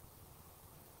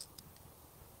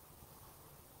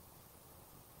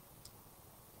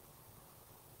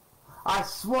 I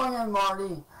swung at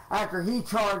Marty after he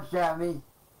charged at me.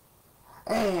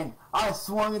 And I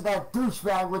swung at that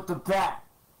douchebag with the bat.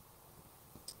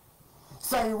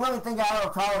 So you really think I have a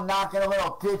problem knocking a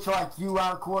little bitch like you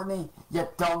out, Courtney? You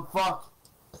dumb fuck.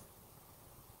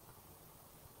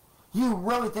 You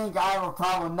really think I have a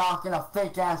problem knocking a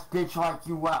fake ass bitch like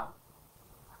you out?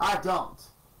 I don't.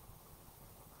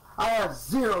 I have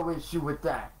 0 issue with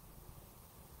that.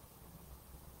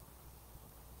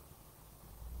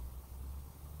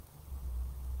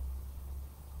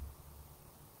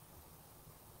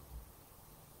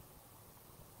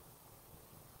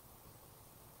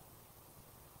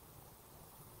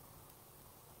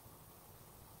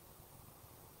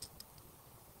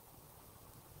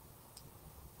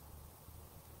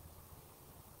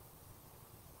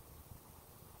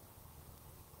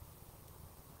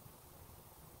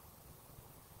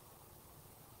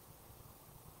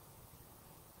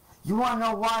 You want to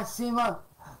know why, Seema?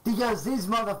 Because these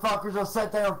motherfuckers will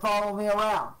sit there and follow me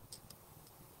around.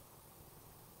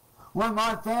 When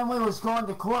my family was going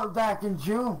to court back in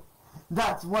June,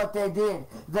 that's what they did.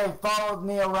 They followed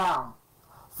me around.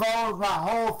 Followed my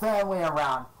whole family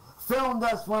around. Filmed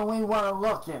us when we weren't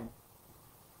looking.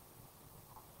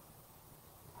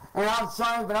 And I'm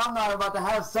sorry, but I'm not about to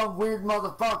have some weird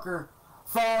motherfucker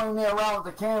following me around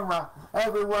with the camera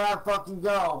everywhere I fucking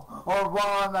go or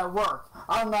while I'm at work.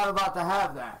 I'm not about to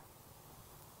have that.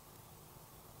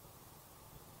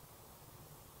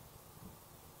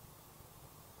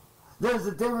 There's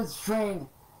a difference between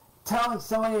telling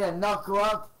somebody to knuckle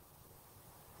up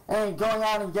and going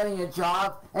out and getting a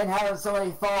job and having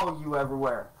somebody follow you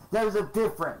everywhere. There's a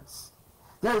difference.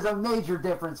 There's a major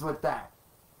difference with that.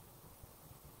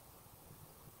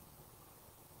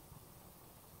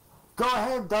 Go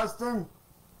ahead, Dustin.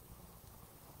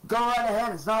 Go right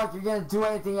ahead. It's not like you're going to do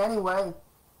anything anyway.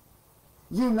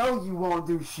 You know you won't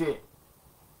do shit.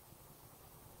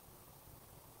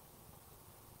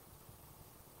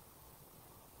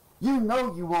 You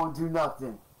know you won't do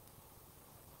nothing.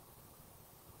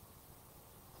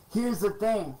 Here's the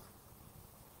thing.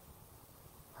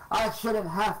 I shouldn't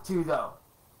have to, though.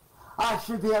 I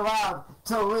should be allowed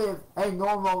to live a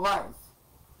normal life.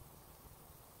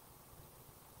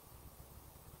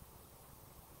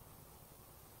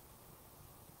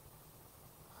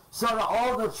 So to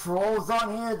all the trolls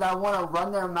on here that want to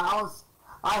run their mouths,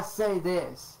 I say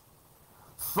this.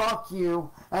 Fuck you,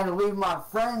 and leave my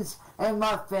friends and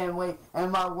my family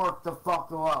and my work the fuck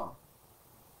alone.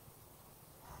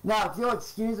 Now, if you'll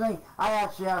excuse me, I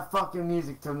actually have fucking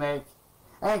music to make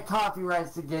and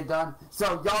copyrights to get done,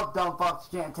 so y'all dumb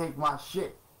fucks can't take my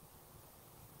shit.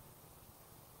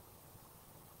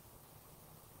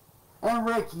 And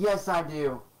Rick, yes I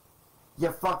do.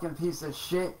 You fucking piece of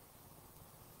shit.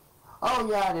 Oh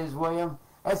yeah, it is, William.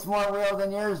 It's more real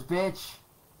than yours, bitch.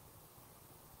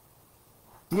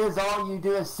 Because all you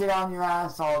do is sit on your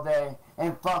ass all day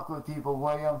and fuck with people,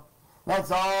 William.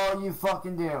 That's all you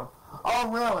fucking do.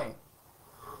 Oh, really?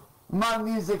 My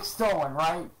music's stolen,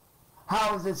 right?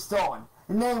 How is it stolen?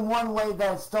 Name one way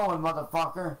that it's stolen,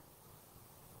 motherfucker.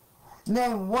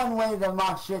 Name one way that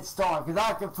my shit's stolen, because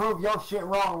I can prove your shit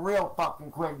wrong real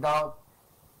fucking quick, dog.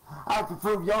 I can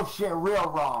prove your shit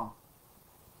real wrong.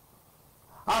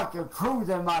 I can prove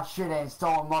that my shit ain't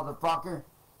stolen, motherfucker.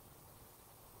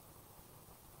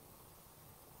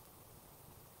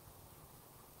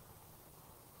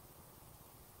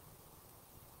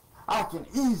 I can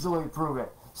easily prove it.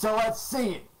 So let's see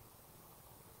it.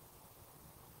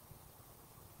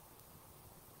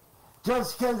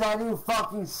 Just because I do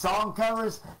fucking song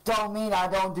covers don't mean I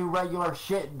don't do regular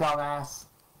shit, dumbass.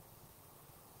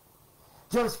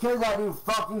 Just because I do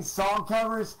fucking song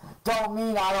covers don't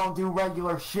mean I don't do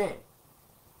regular shit.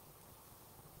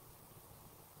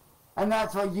 And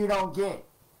that's what you don't get.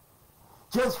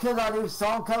 Just because I do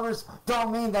song covers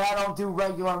don't mean that I don't do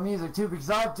regular music too, because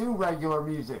I do regular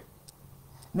music.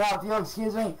 Now, if you'll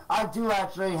excuse me, I do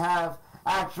actually have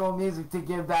actual music to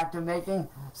give back to making,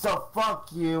 so fuck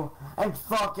you, and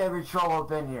fuck every troll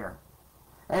up in here.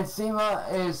 And Seema,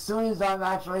 as soon as I'm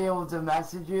actually able to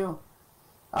message you,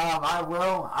 I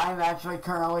will. I'm actually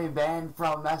currently banned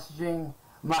from messaging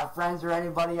my friends or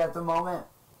anybody at the moment,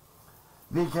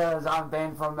 because I'm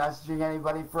banned from messaging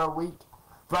anybody for a week.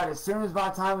 But as soon as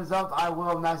my time is up, I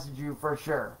will message you for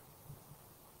sure.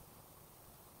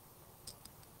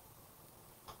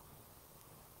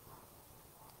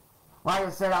 Like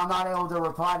I said, I'm not able to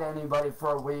reply to anybody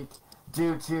for a week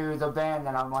due to the ban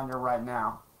that I'm under right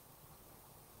now.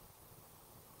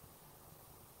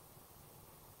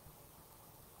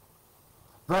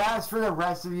 But as for the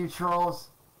rest of you trolls,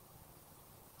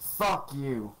 fuck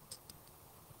you.